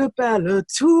 il me parle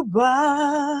tout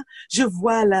bas, je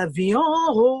vois la vie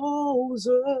en rose.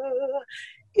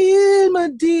 Il me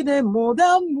dit des mots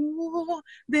d'amour,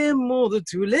 des mots de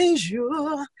tous les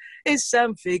jours, et ça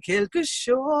me fait quelque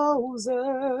chose.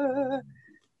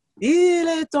 Il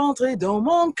est entré dans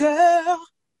mon cœur,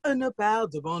 une part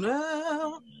de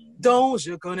bonheur dont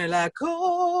je connais la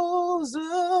cause.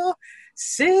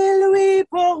 C'est lui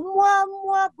pour moi,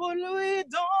 moi pour lui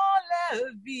dans la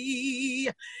vie.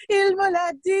 Il me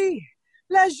l'a dit,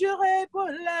 l'a juré pour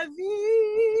la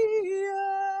vie.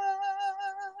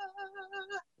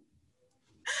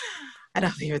 And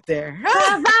I'll leave it there.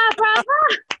 Brava, brava.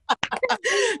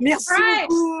 Merci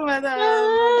beaucoup,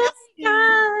 madame.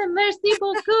 Merci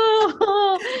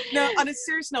beaucoup. No, on a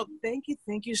serious note, thank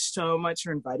you so much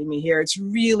for inviting me here. It's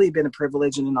really been a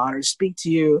privilege and an honor to speak to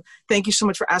you. Thank you so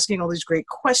much for asking all these great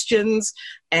questions,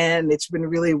 and it's been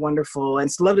really wonderful. And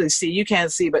it's lovely to see. You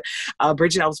can't see, but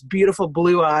Bridget Elf's beautiful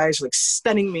blue eyes are like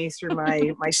stunning me through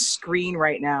my screen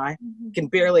right now. I can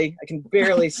barely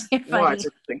watch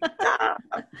everything.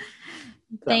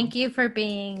 Thank you for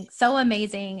being so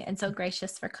amazing and so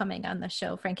gracious for coming on the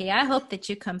show, Frankie. I hope that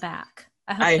you come back.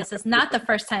 I hope this is not the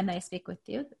first time that I speak with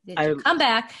you. That you come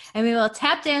back and we will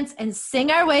tap dance and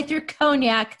sing our way through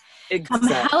Cognac. Exactly.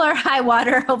 Come hell or high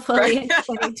water, hopefully in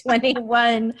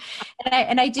 2021.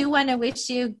 And I do want to wish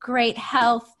you great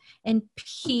health and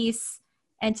peace,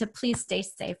 and to please stay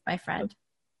safe, my friend.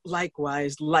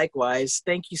 Likewise.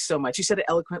 Thank you so much. You said it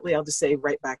eloquently. I'll just say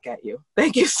right back at you.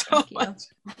 Thank you so much.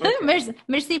 Okay.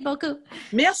 Merci beaucoup.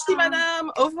 Merci,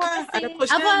 madame. Au revoir. À la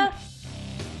prochaine. Au revoir.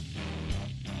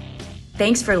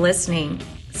 Thanks for listening.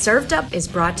 Served Up is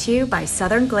brought to you by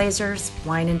Southern Glazers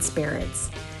Wine and Spirits.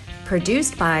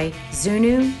 Produced by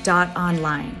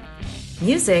Zunu.online.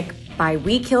 Music by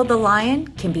We Killed the Lion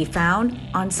can be found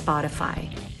on Spotify.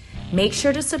 Make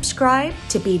sure to subscribe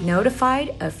to be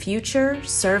notified of future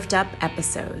Served Up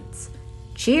episodes.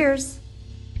 Cheers!